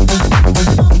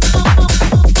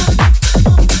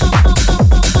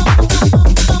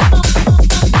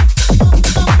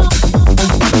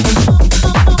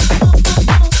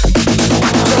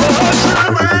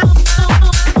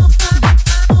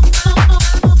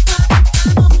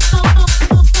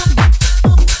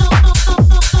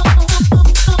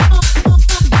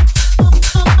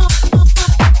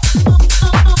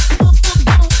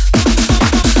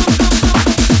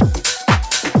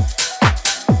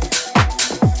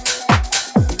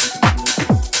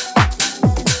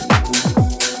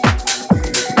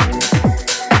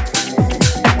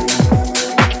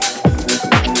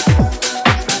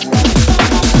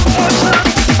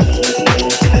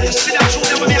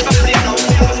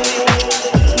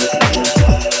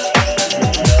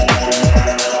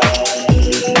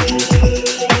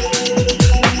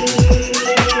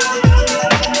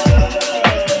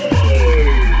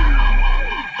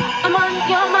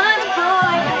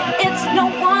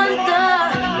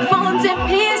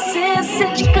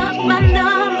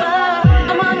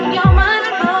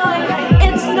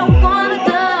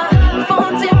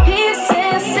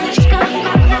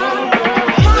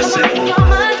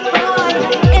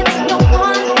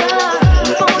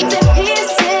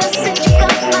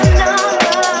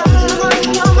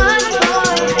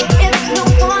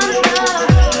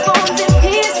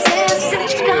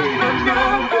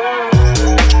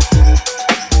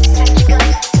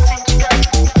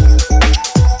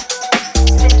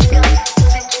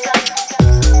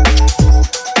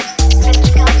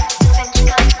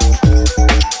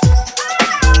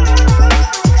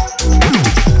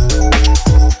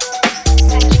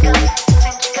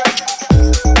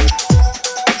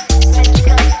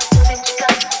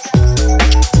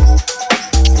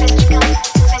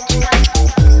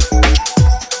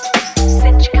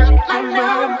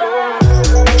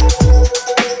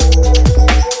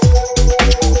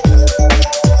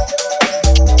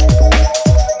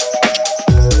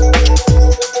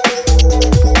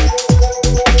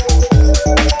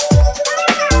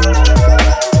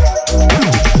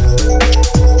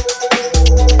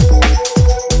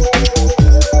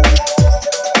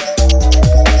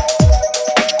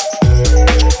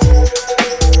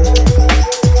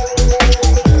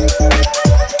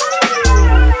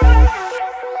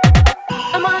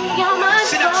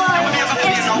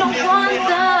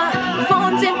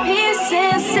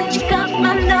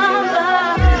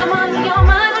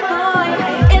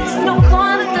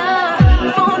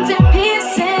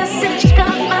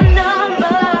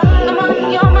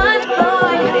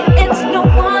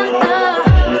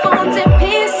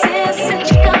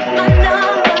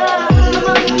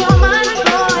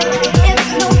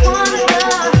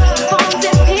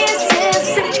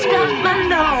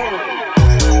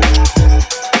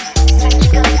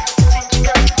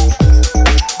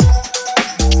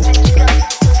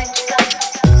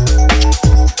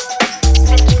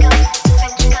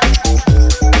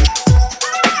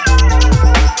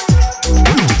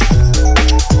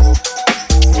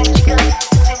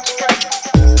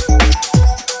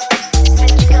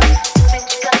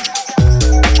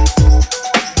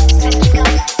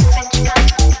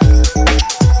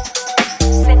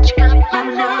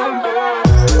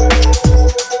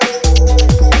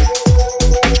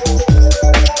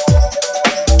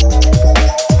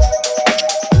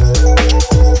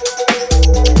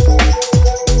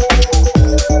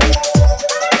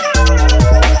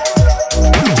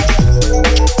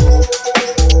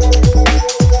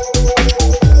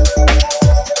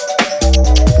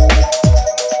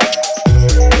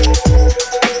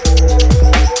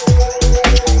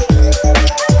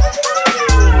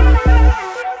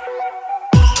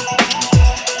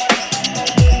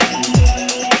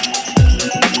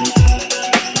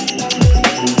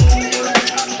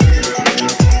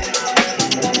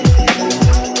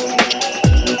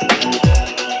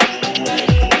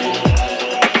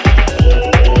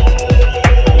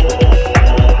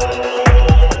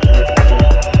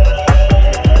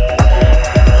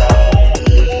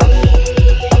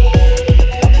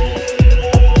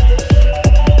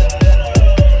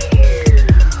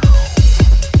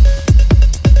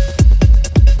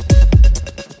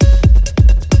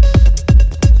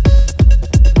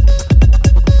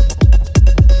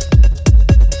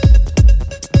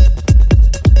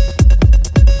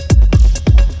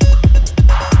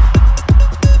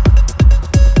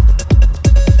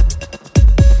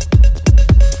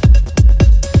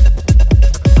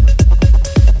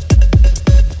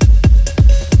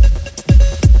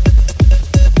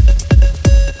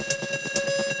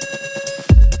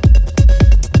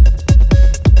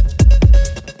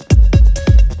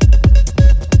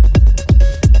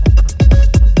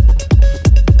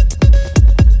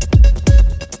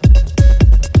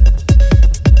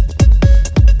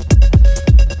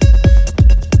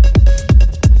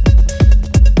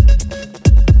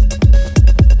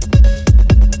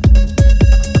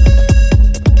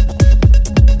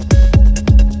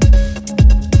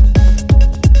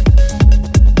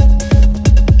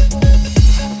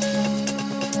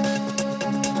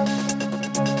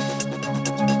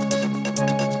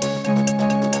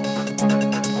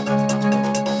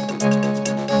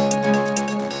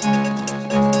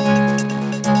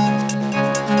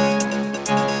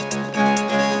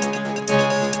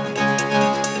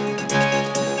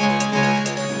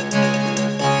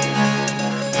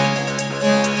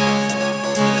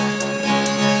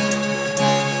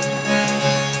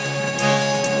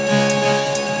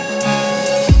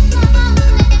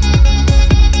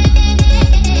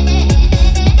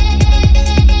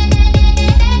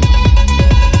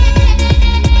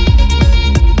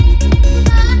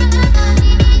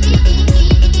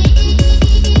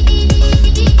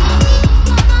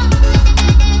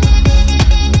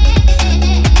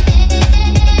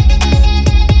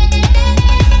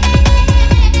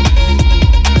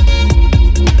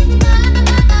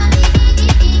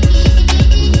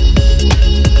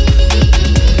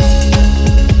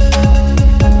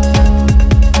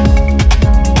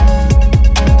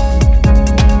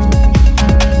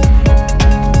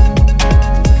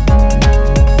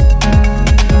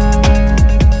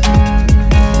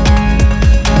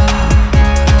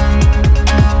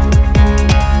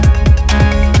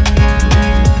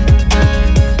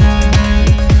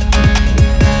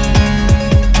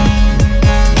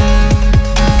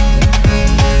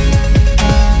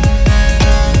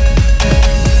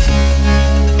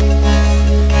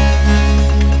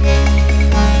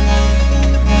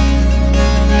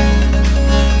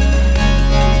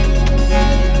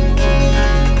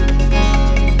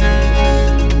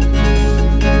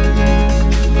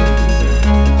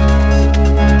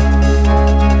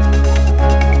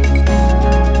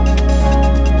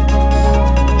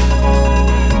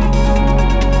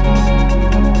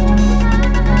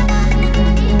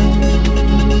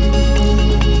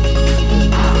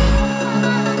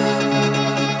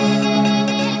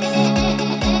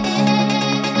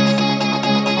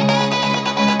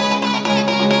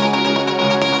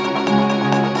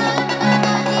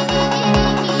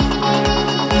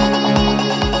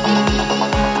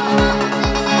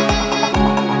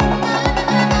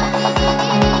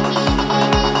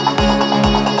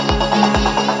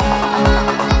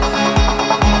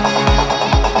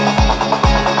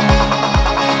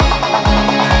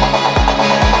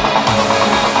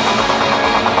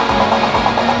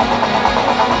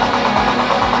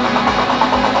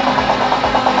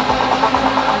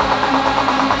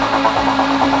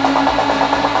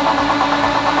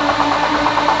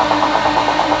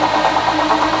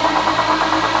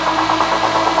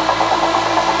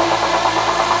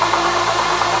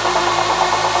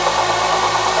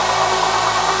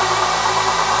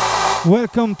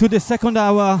 Welcome to the second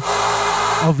hour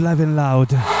of Live and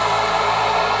Loud.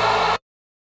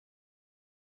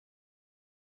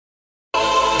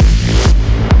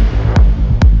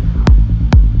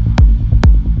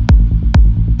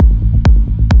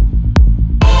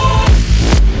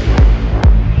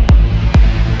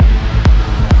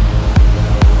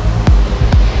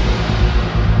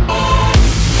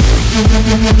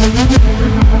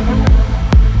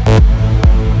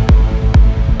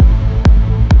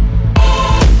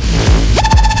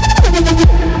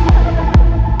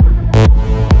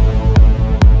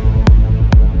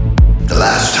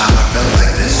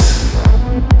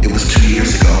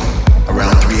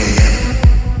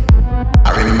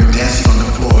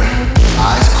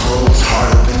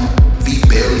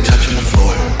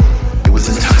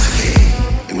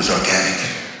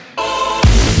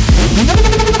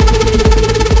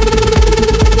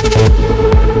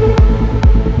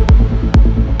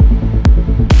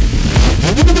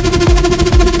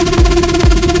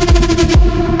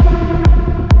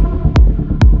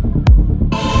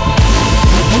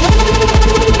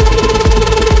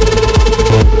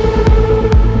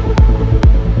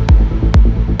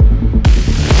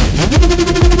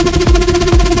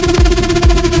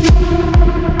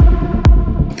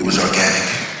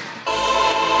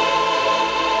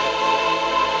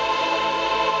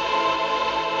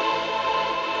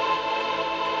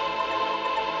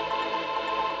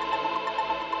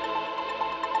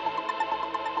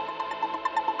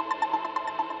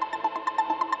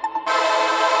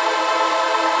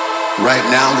 Right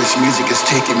now, this music is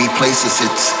taking me places.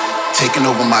 It's taking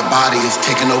over my body, it's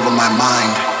taking over my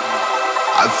mind.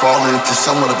 I've fallen into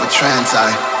somewhat of a trance.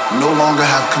 I no longer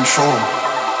have control.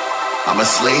 I'm a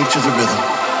slave to the rhythm.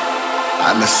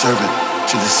 I'm a servant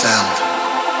to the sound.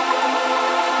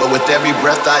 But with every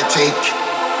breath I take,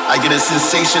 I get a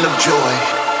sensation of joy.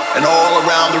 And all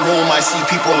around the room, I see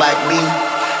people like me,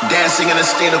 dancing in a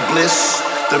state of bliss.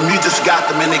 The music's got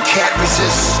them and they can't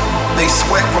resist. They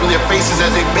sweat from their faces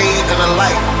as they bathe in the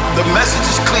light. The message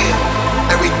is clear.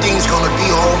 Everything's gonna be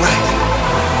alright.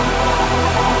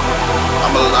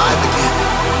 I'm alive again.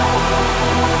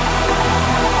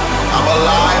 I'm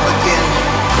alive again.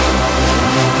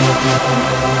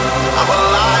 I'm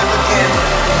alive again.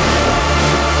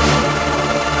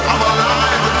 I'm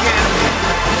alive again. I'm alive again.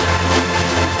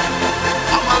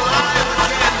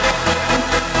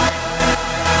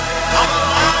 I'm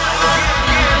alive again.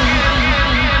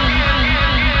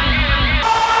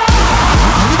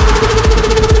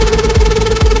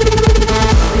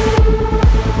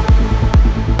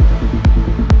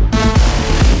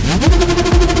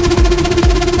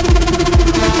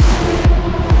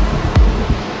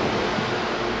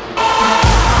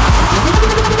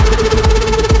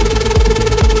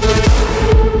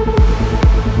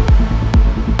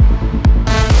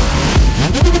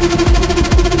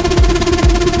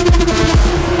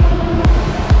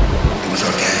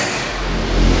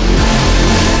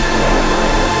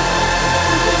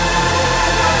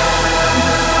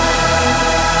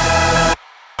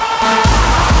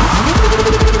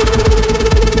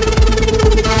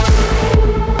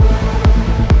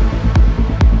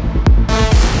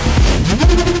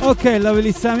 Okay,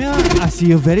 lovely Samia, I'll see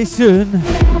you very soon.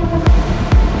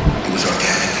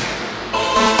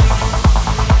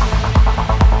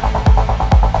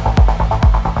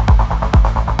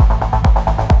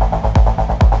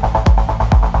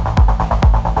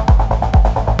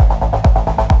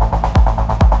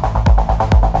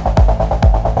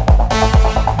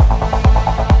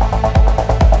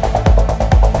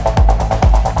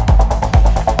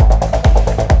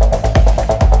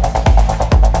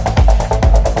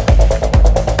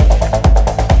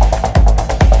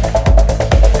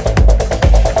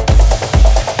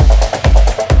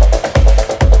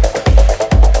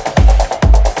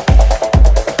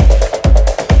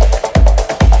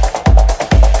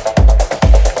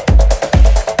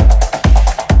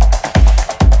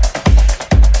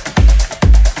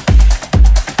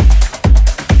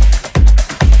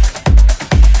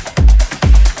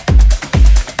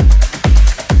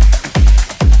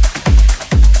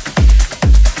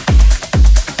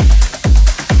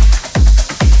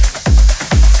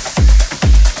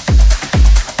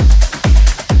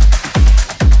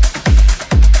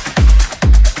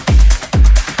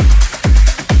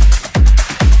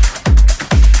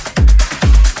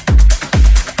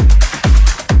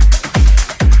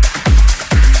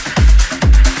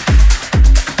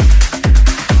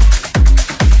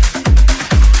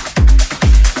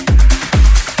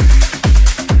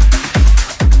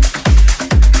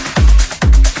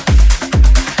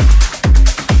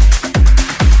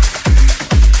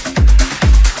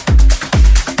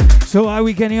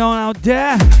 we getting on out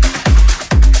there?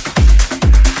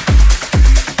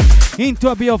 Into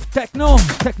a bit of techno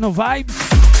vibes.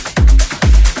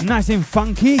 Nice and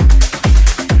funky.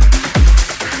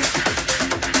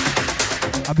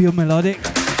 A bit of melodic.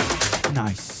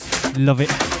 Nice. Love it.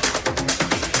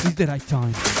 It's the right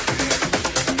time.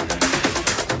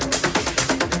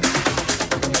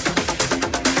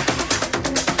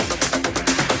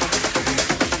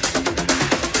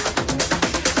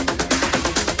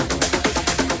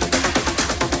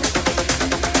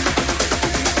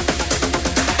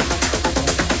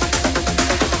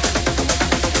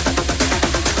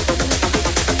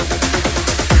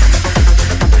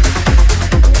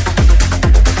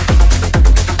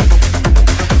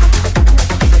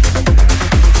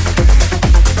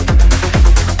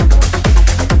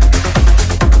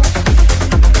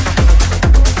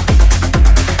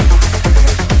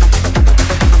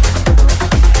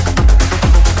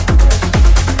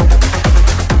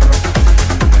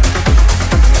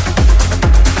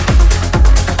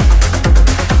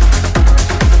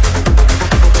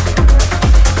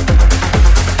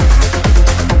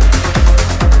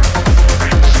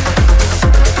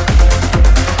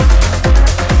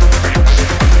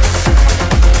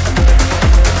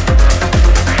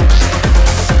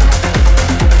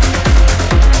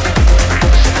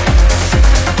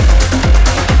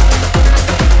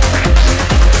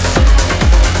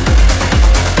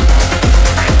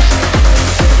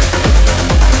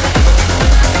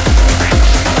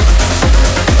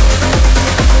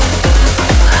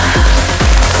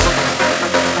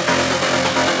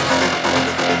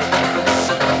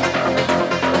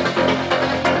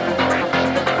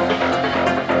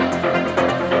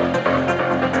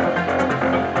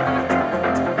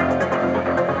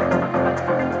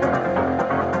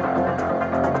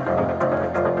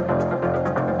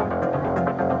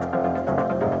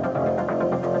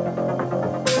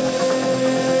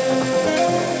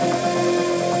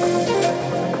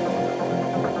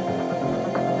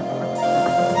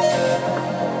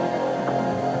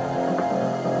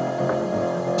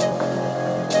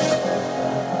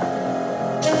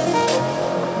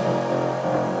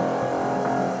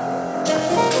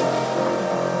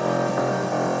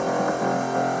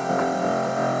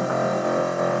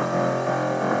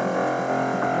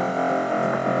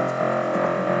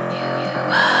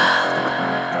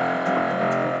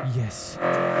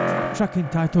 Track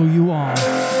entitled You Are.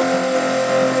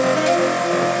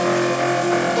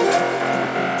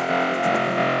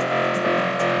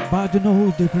 But I don't know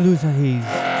who the producer is.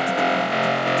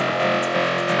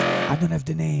 I don't have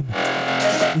the name.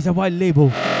 It's a white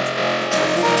label.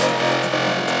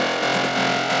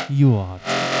 You Are.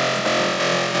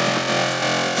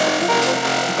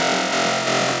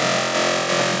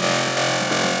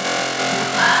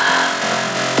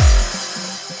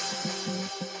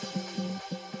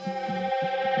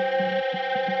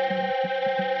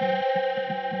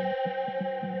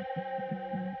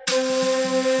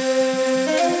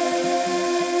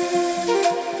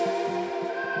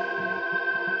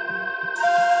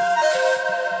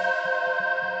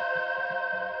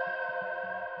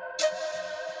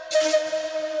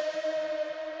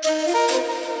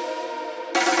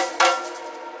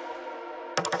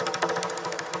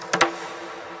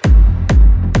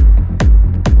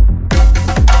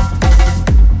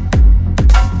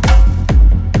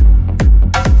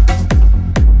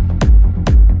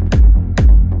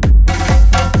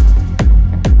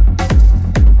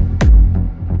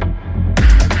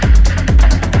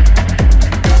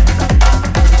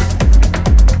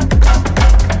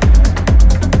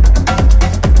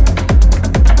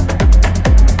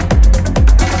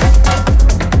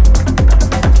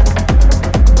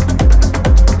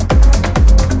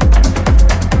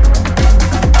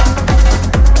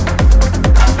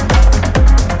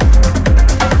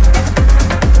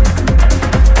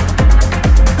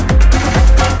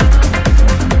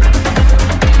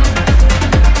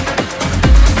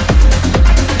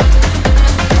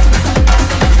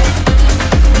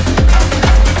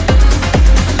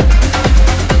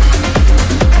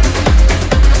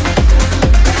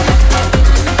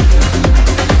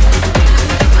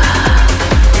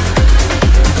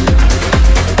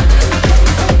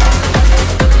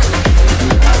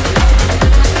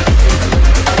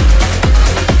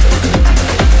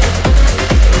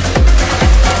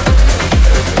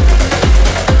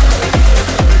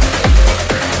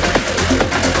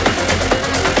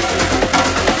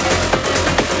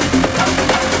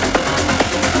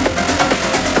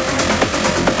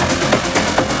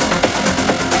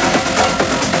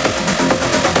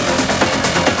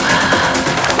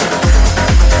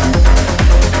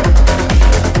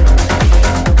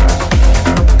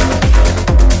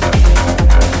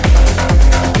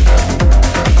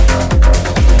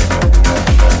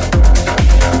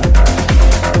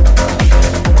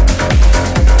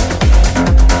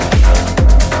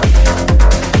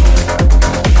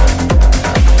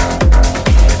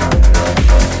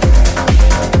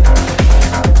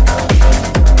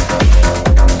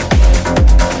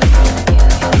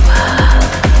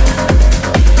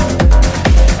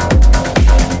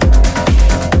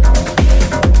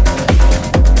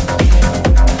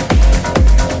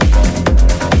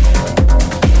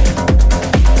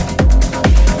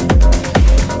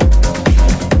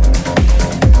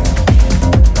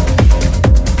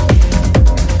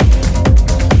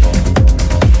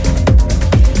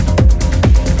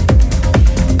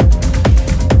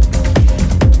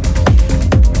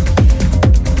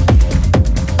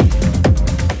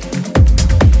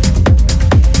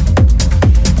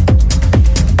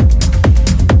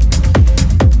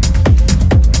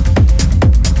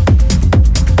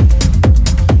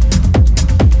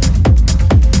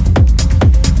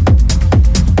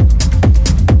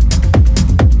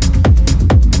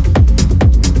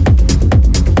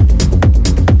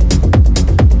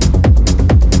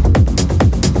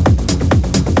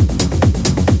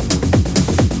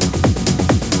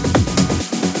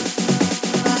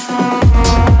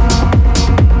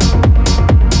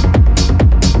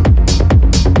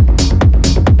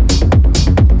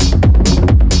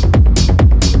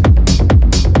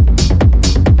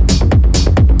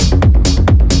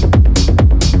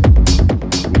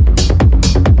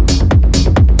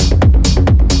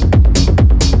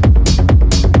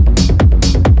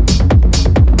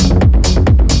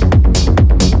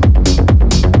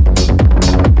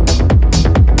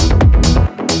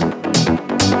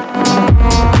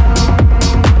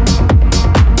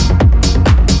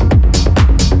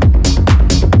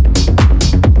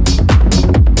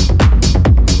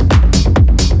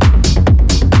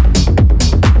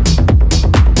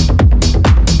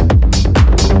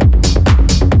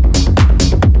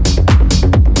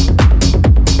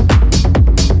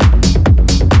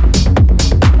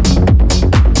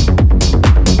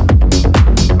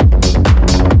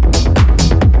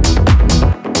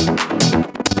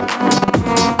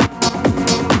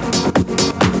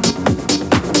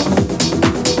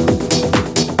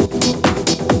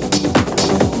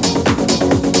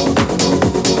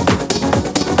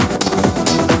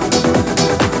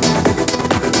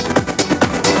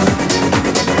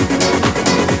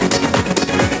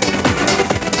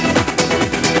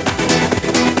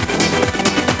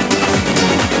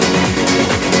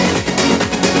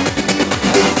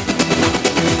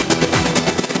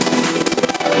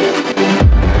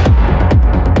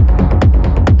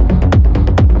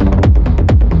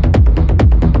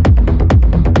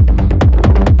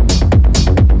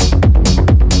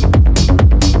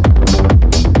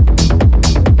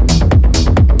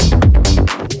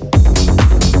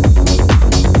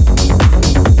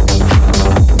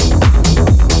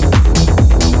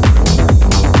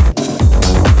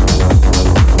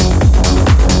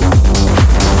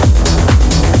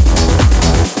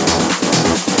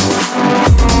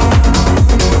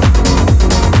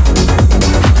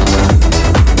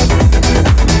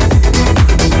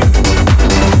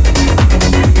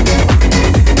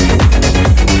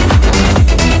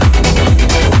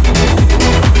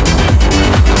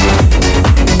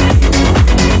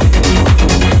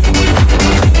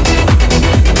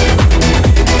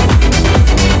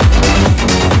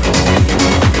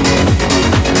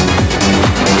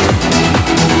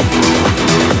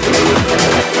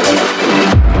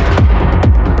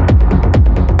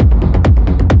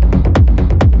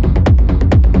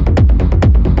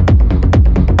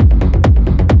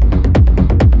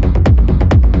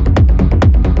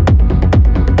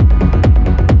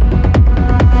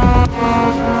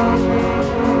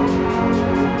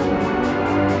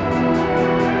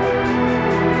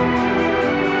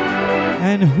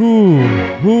 And who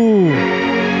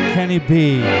can it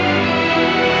be?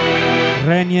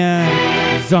 Renia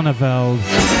Zonneveld.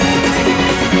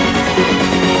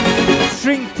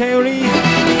 String Theory.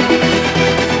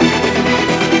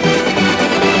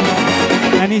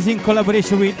 And he's in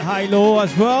collaboration with Hilo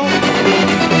as well.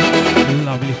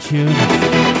 Lovely tune.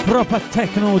 Proper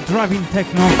techno, driving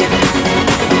techno.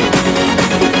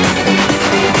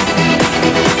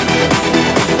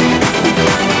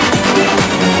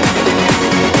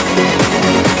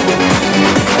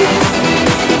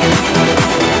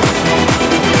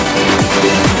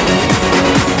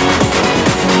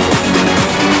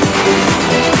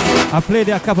 I played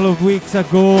it a couple of weeks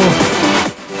ago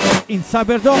in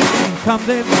Cyberdome in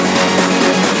Camden.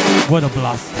 What a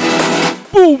blast.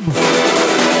 Boom!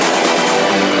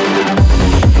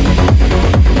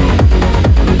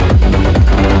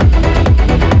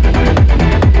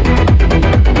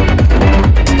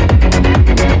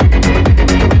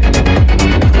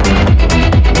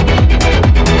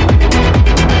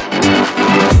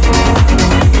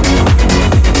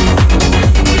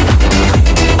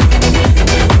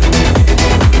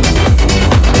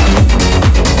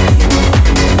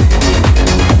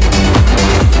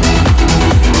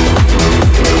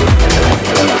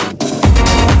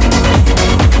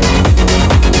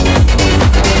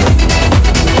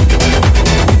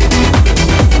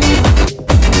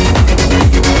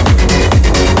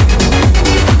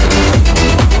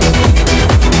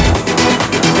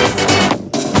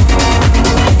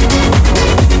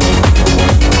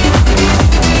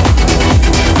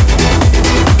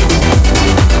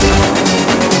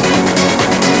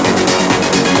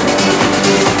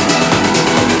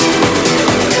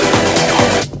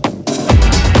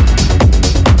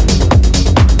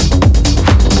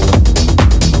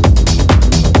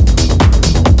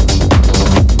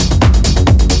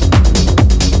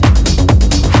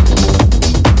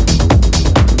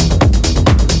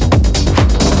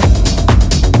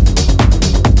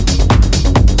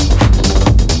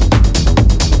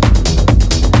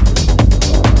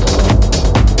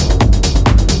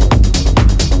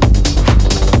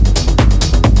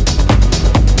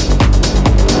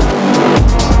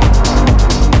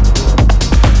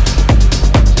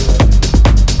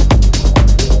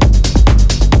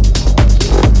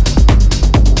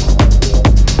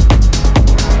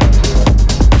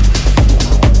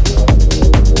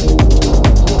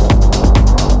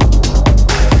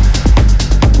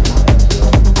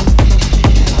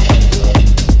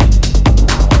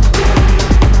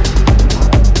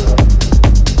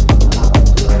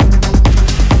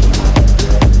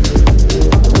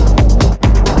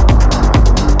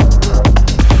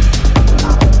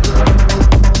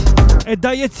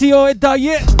 dai zio, e dai.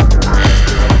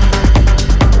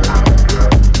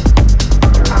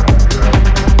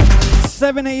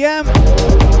 7 a.m.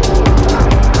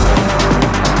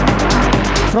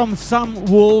 from Some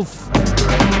Wolf.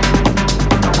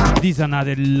 This is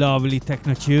another lovely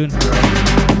techno tune.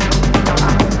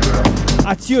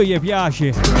 A zio gli piace,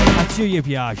 a zio gli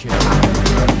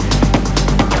piace.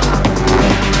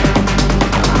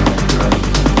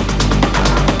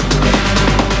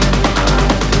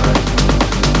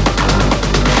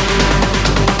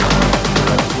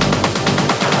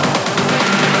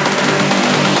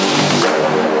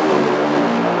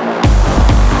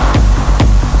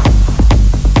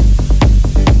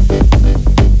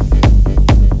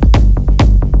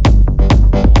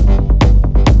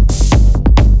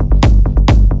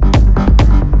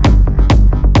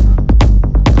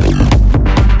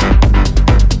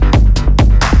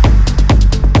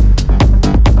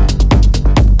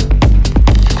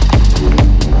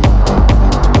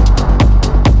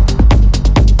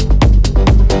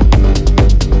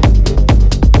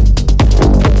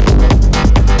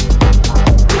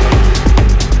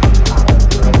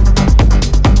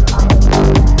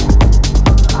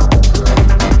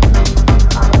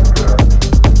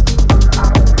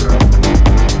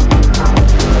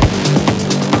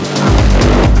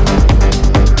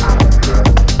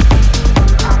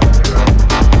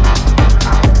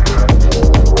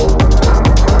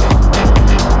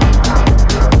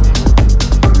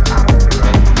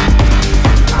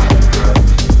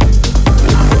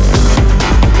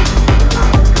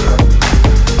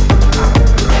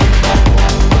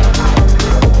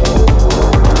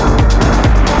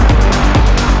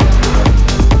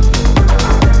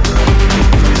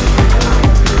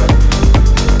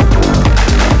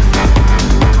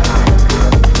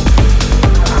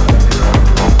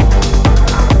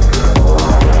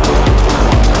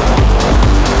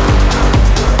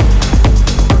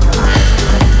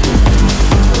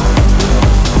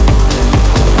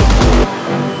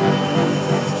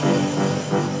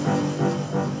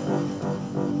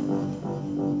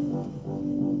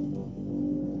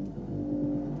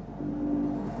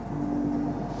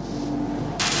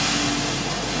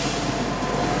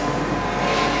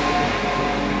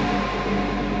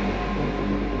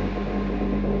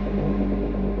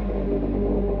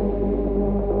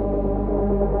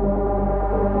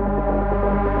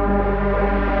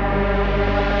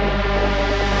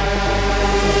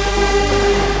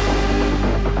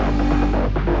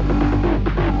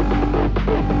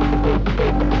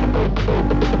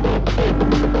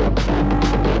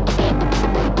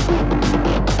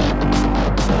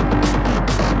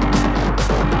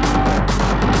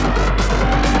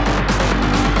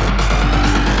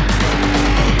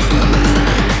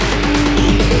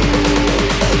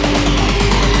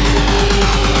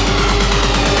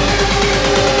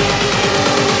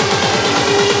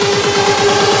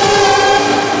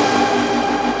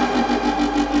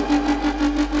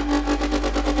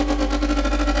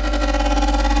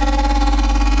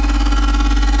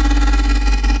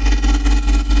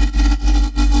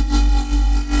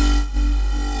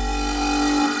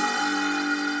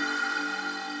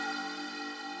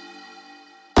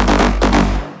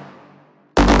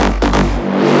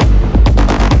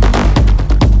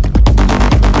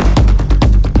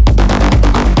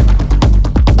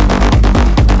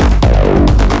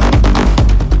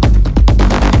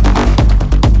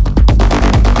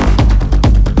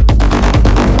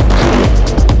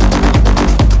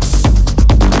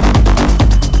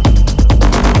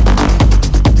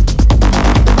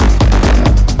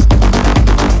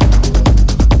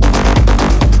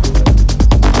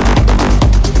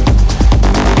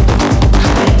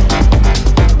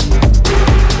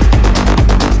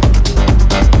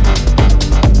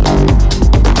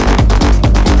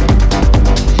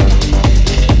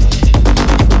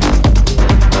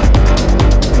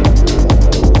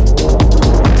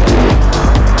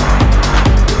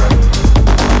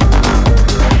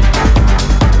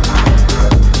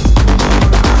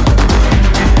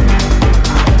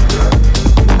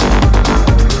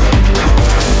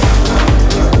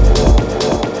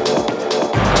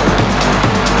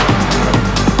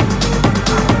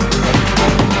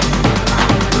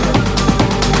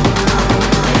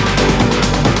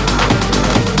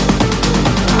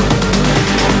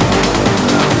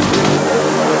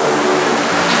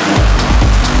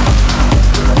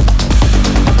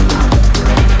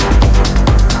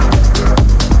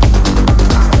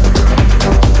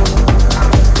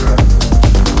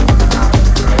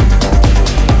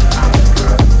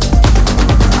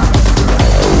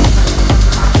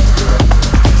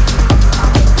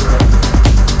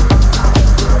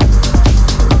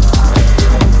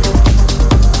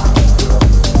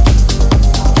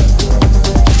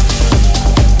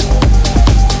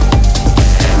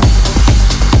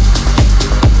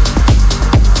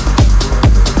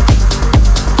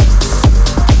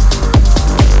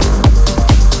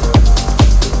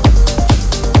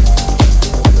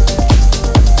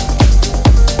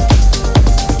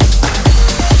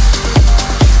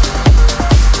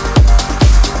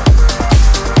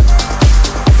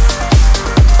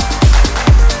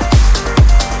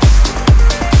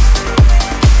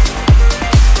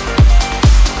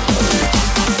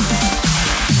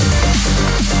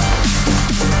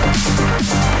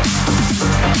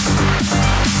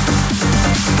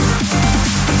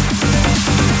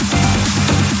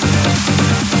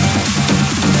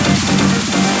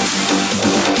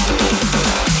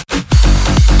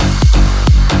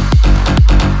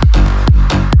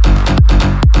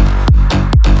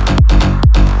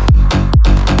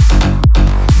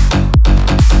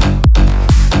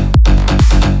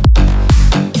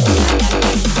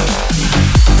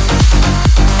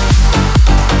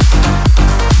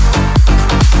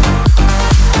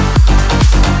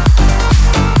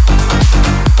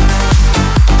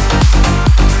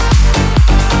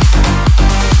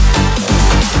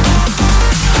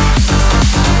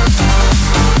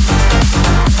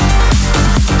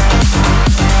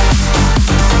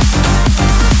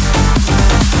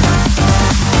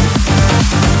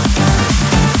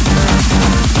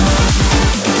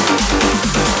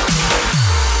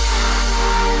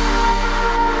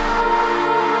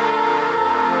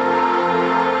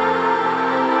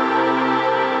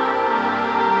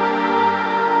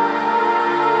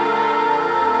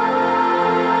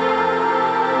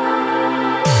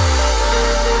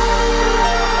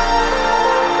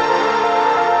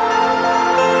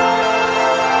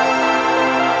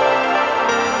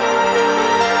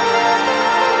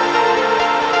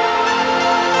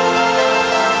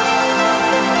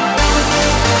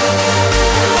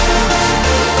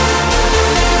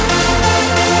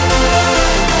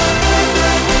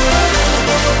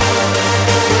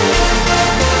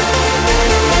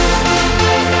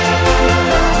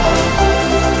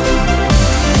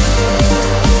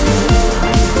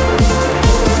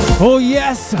 Oh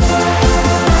yes!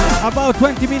 About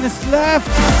 20 minutes left.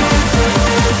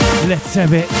 Let's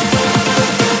have it.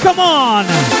 Come on!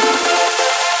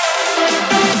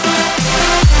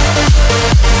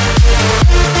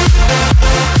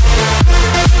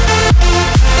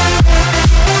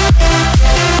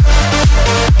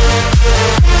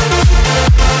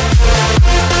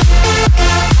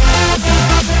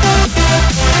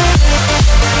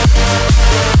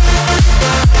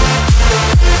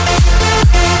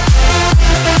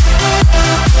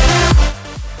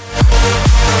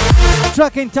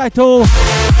 Track entitled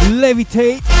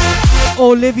Levitate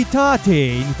o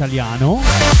Levitate in italiano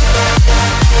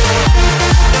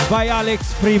by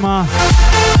Alex Prima.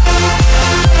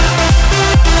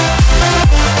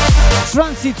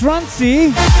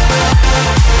 Transi.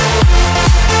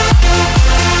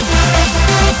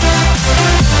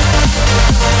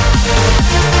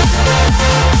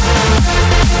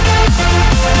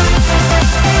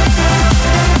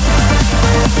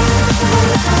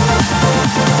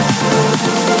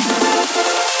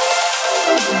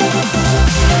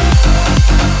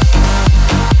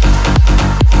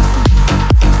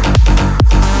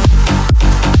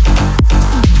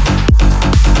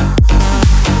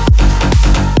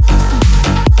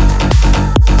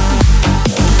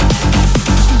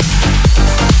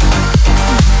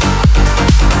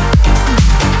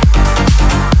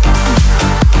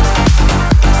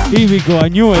 Here we go, I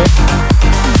knew it.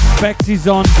 Bex is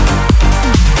on.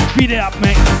 Speed it up,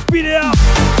 mate. Speed it up.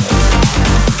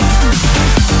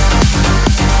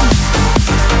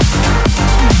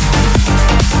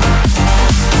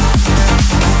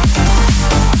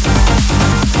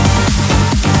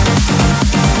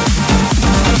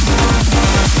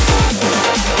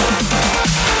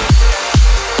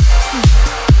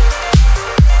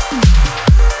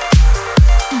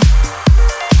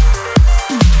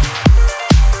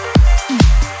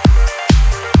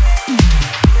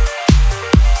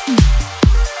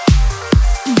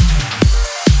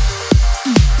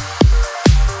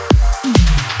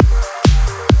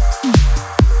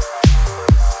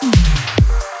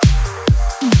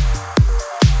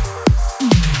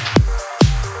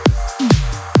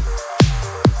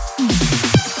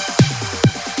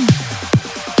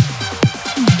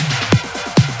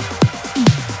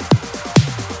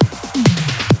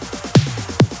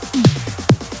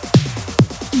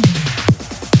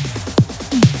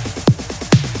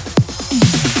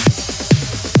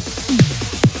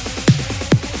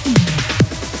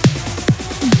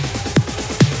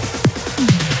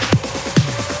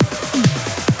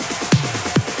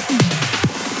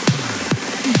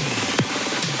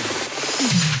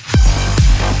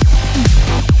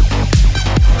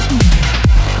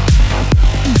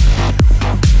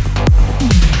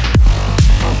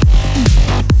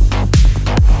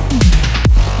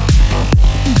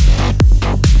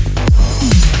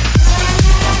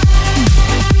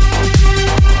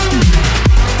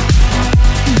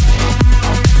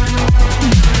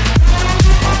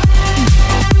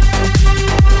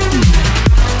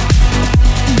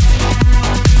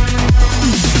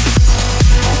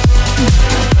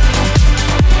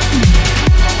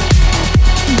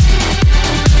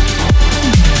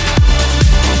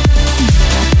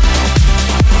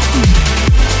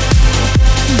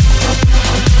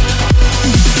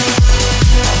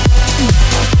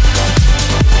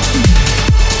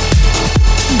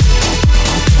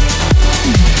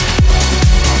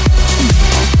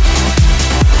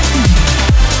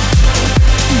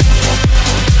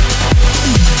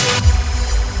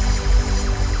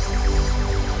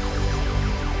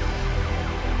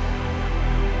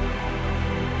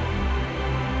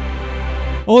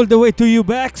 All the way to you,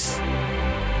 Bex.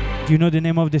 Do you know the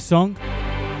name of the song?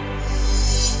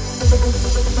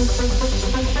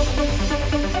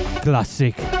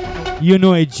 Classic. You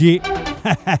know it, G.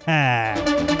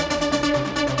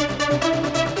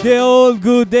 They're all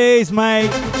good days, mate.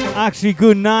 Actually,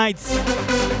 good nights.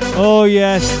 Oh,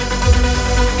 yes.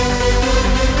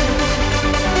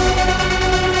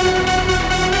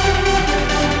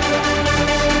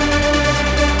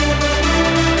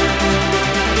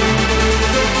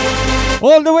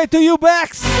 All the way to you,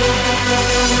 Bex.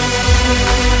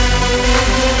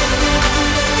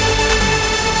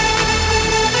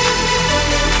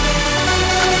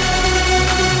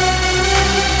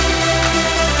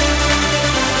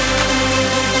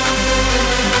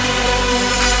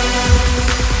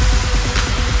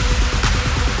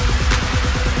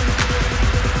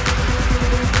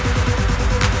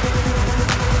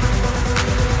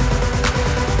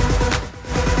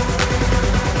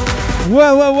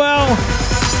 Well.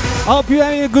 Hope you're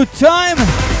having a good time.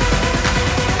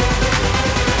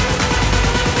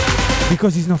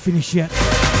 because it's not finished yet.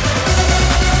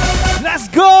 Let's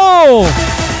go!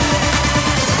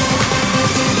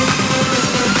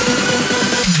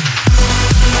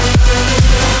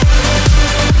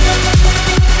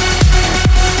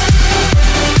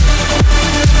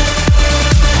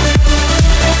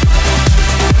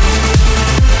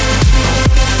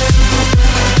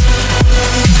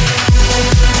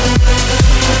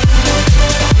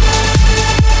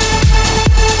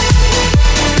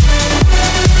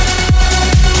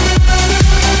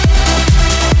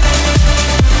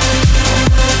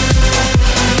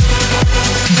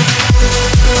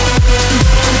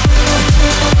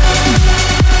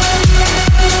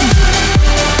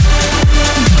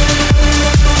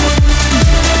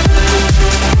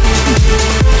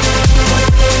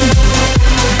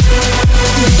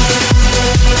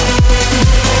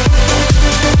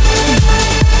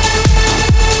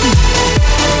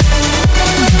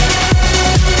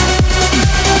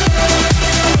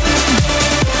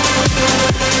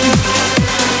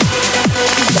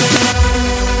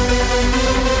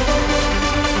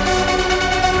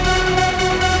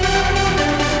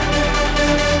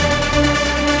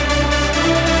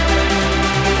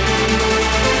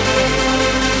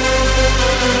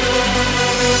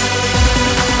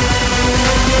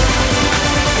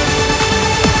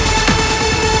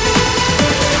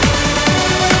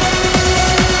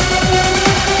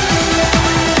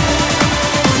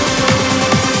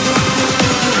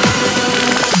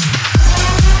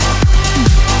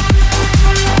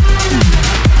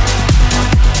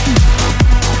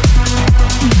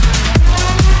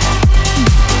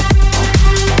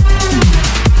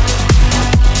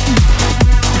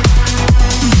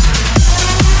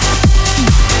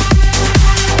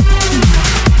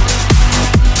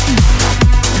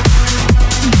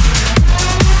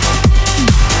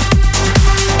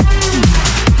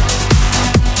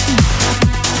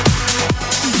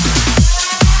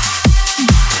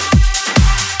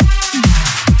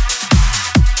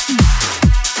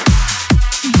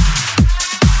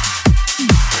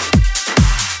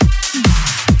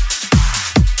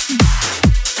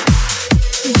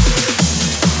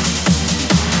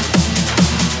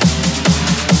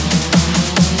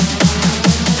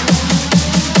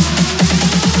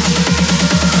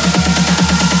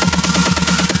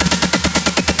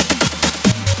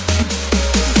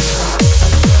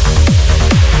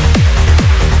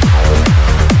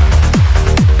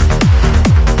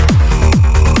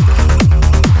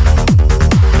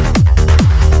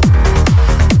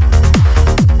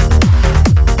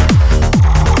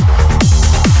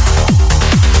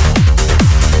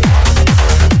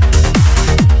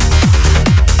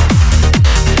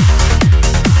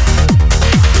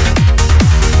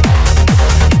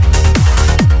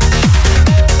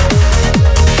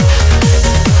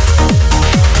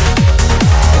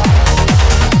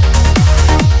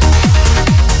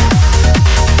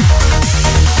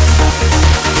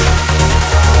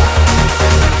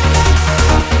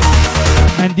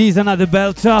 Here's another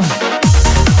belter.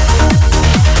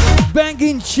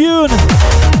 Banging tune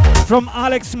from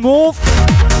Alex Move.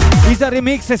 It's a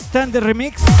remix, a standard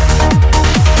remix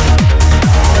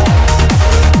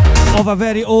of a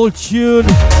very old tune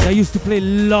that I used to play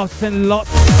lots and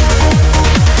lots.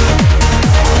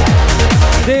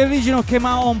 The original came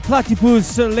out on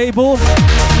Platypus label.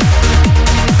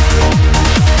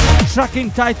 Track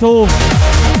entitled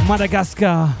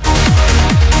Madagascar.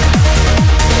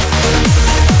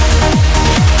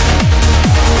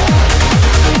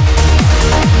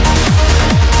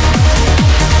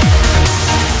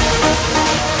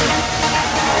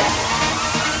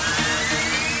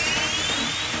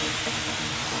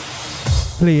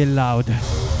 Play it loud.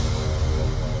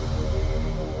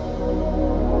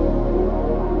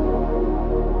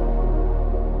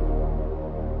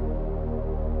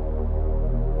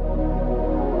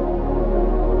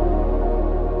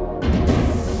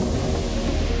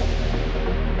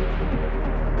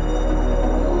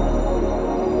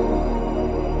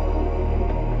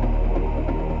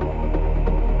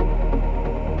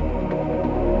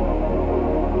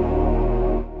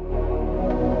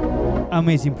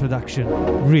 Amazing production,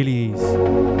 really is.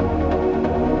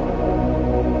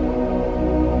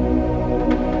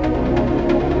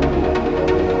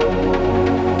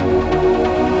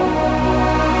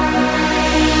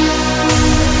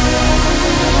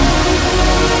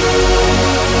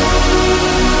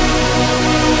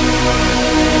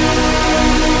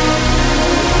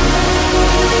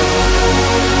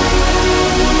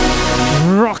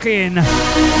 Rockin'.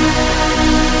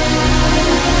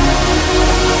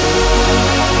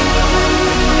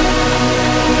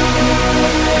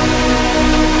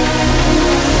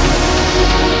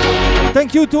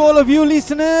 Thank you to all of you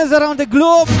listeners around the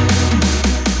globe.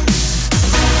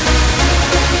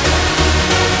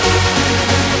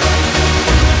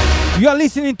 You are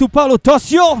listening to Paolo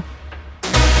Tossio.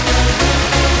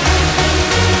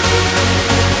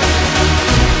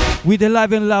 With the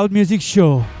Live and Loud Music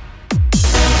Show.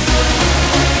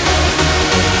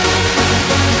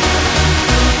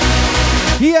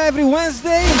 Here every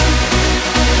Wednesday,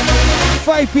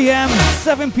 5 p.m.,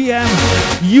 7 p.m.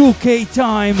 UK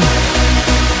time.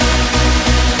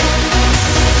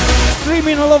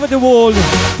 Streaming all over the world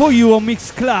for you on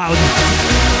Mixcloud.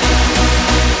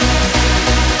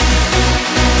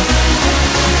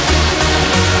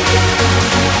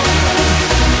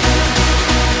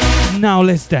 Now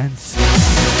let's dance.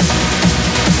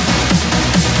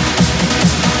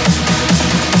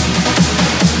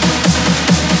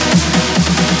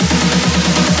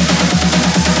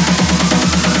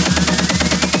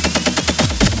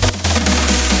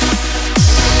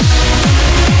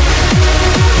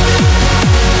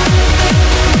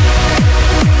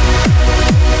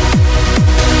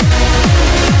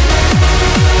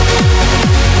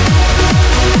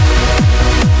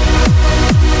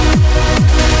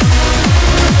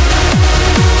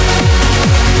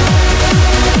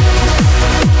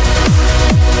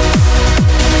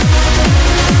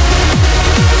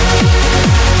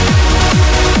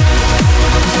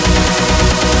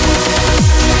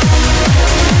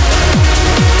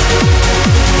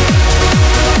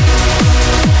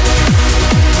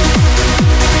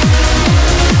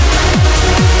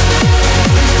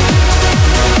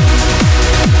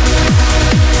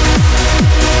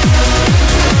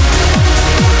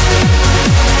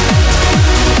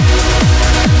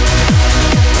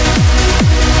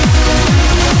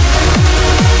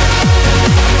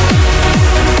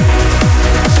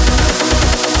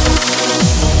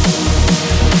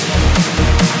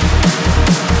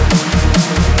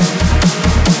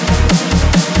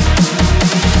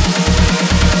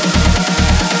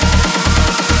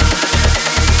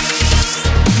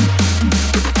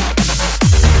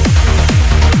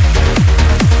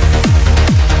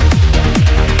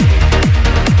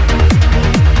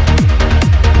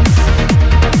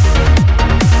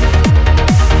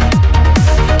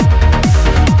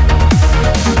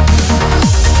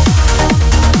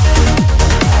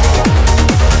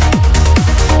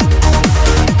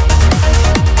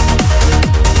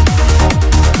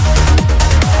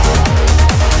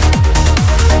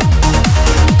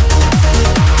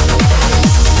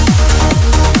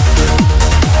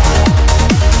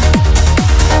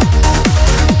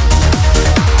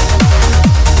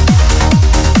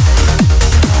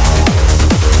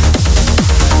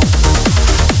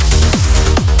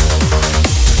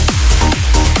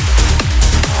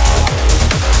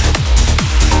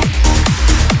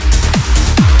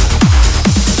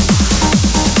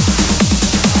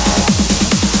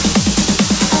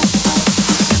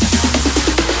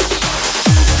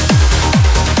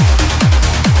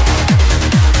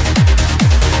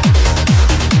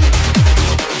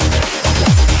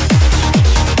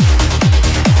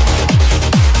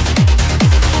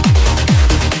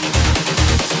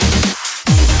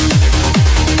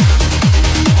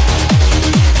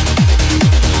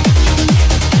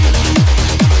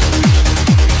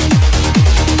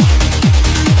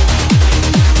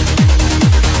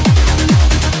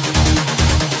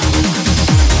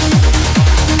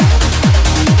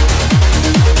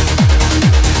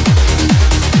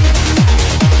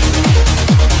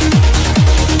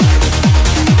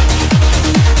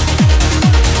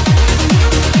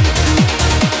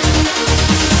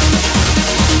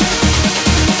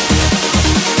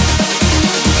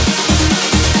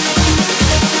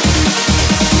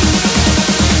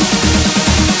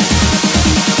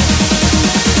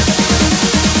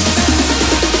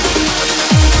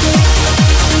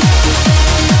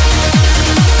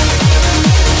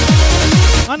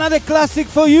 Classic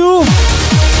for you.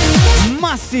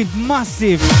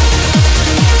 Massive.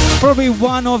 Probably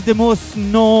one of the most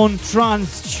known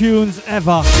trance tunes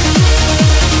ever.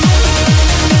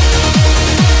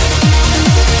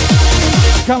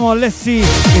 Come on, let's see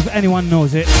if anyone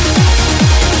knows it.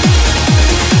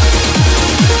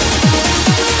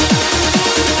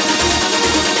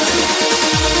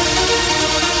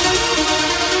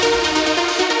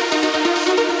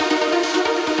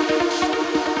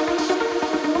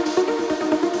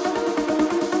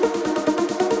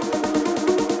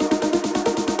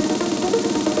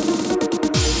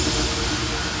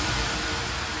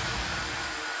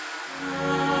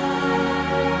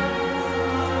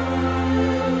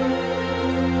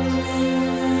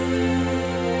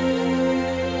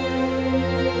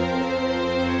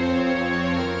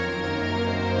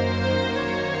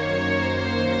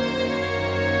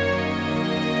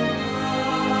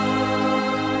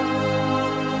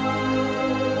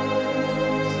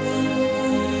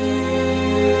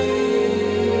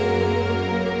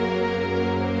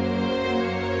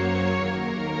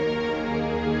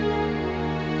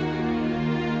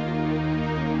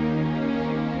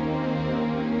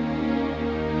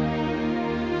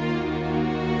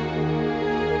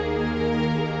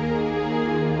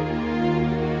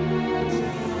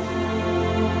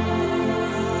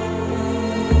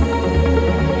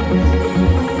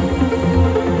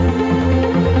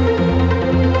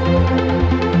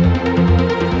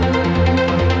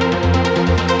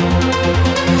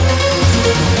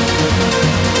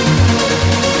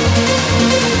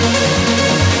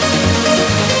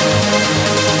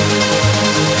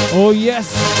 Oh yes,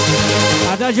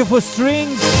 Adagio for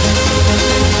strings.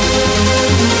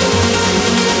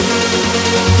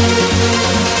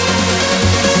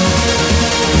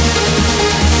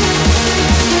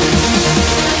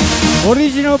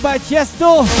 Original by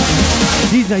Tiesto.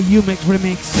 These are Umek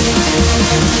remix.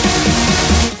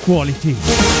 Quality.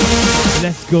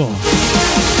 Let's go.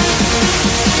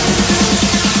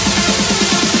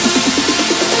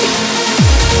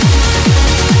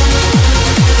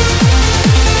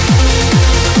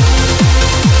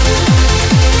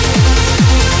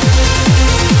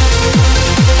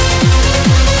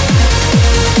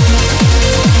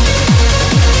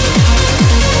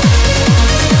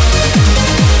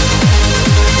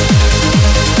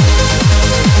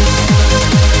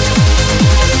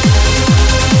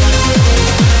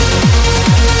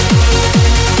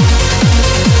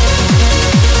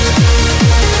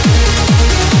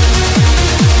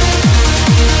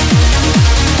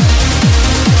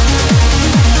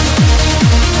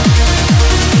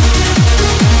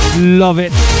 Love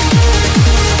it.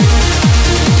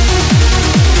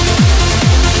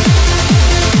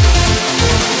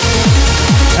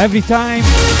 Every time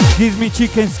gives me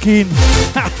chicken skin.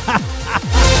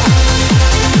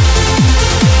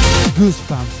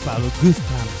 Goosebumps, Paolo,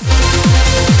 goosebumps.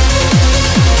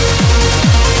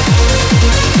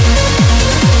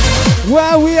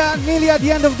 Well, we are nearly at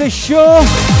the end of the show.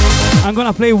 I'm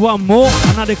gonna play one more,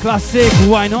 another classic,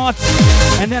 why not?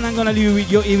 And then I'm gonna leave you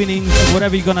with your evenings,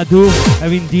 whatever you're gonna do,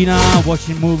 having dinner,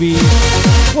 watching movies,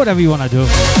 whatever you wanna do.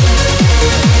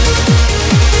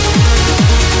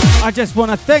 I just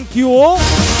wanna thank you all.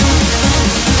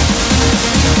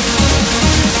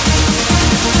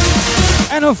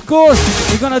 And of course,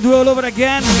 we're gonna do it all over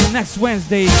again next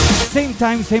Wednesday, same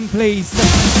time, same place.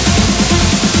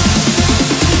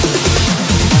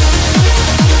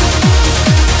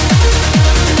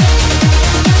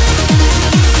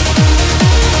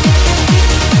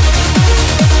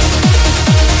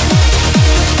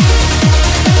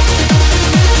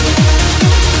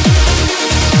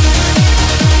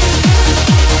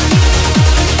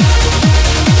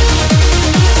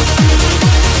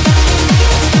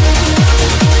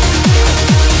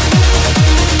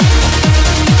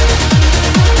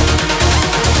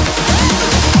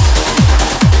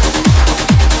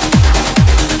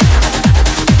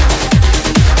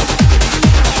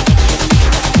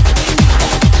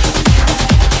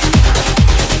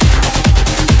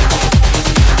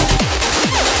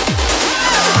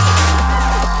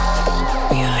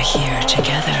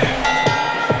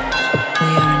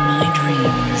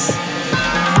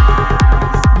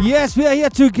 Yes, we are here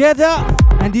together,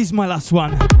 and this is my last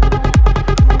one.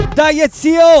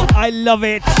 Tossio, I love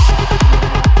it.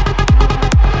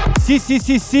 Sì.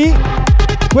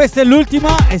 Questa è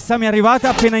l'ultima e Sami è arrivata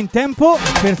appena in tempo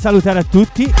per salutare a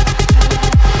tutti.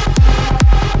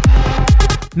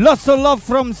 Lots of love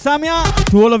from Samia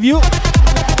to all of you.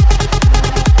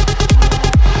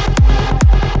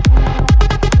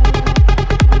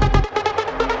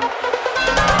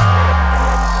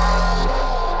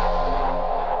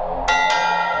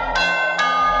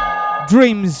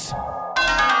 Dreams.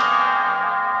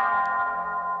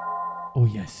 Oh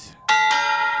yes.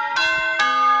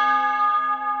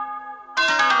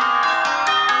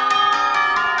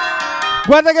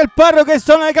 Guarda che il parro che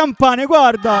suona le campane,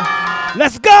 guarda.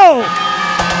 Let's go!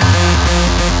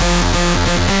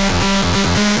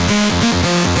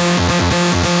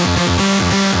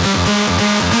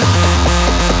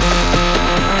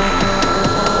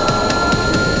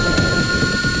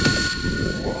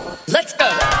 Let's go!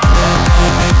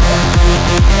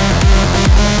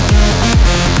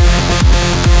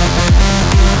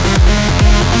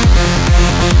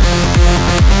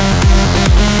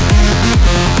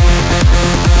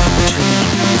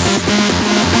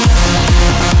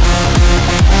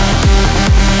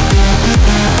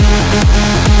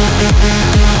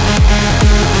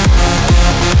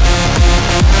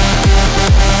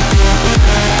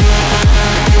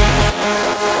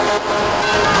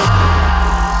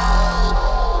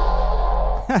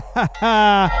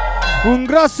 Un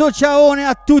grosso ciaone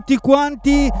a tutti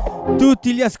quanti,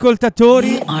 tutti gli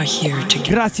ascoltatori.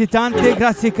 Grazie tante,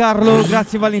 grazie Carlo,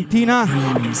 grazie Valentina.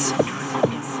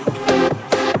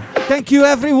 Thank you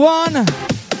everyone.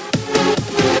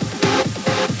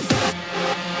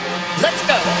 Let's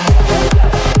go.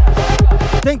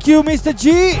 Thank you Mr.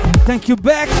 G. Thank you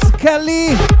Bex,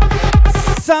 Kelly,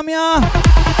 Samia.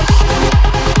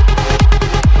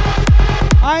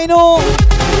 I know,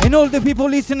 and all the people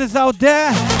listeners out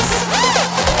there.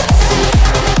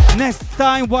 Next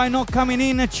time, why not coming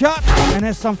in and chat and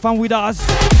have some fun with us?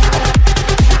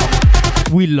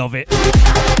 We love it.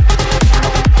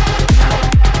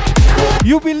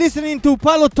 You'll be listening to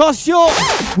Paolo Tossio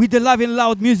with the Live and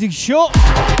Loud Music Show.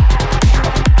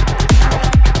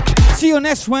 See you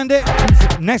next Wednesday.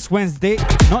 Next Wednesday.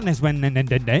 Not next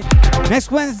Wednesday.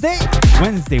 Next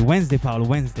Wednesday. Wednesday, Paolo.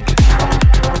 Wednesday.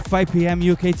 5 p.m.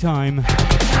 UK time.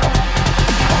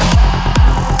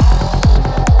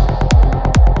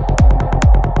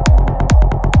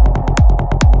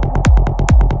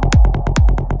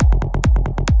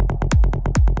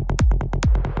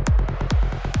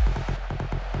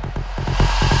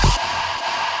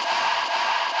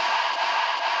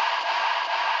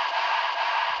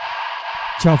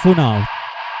 Ciao for now.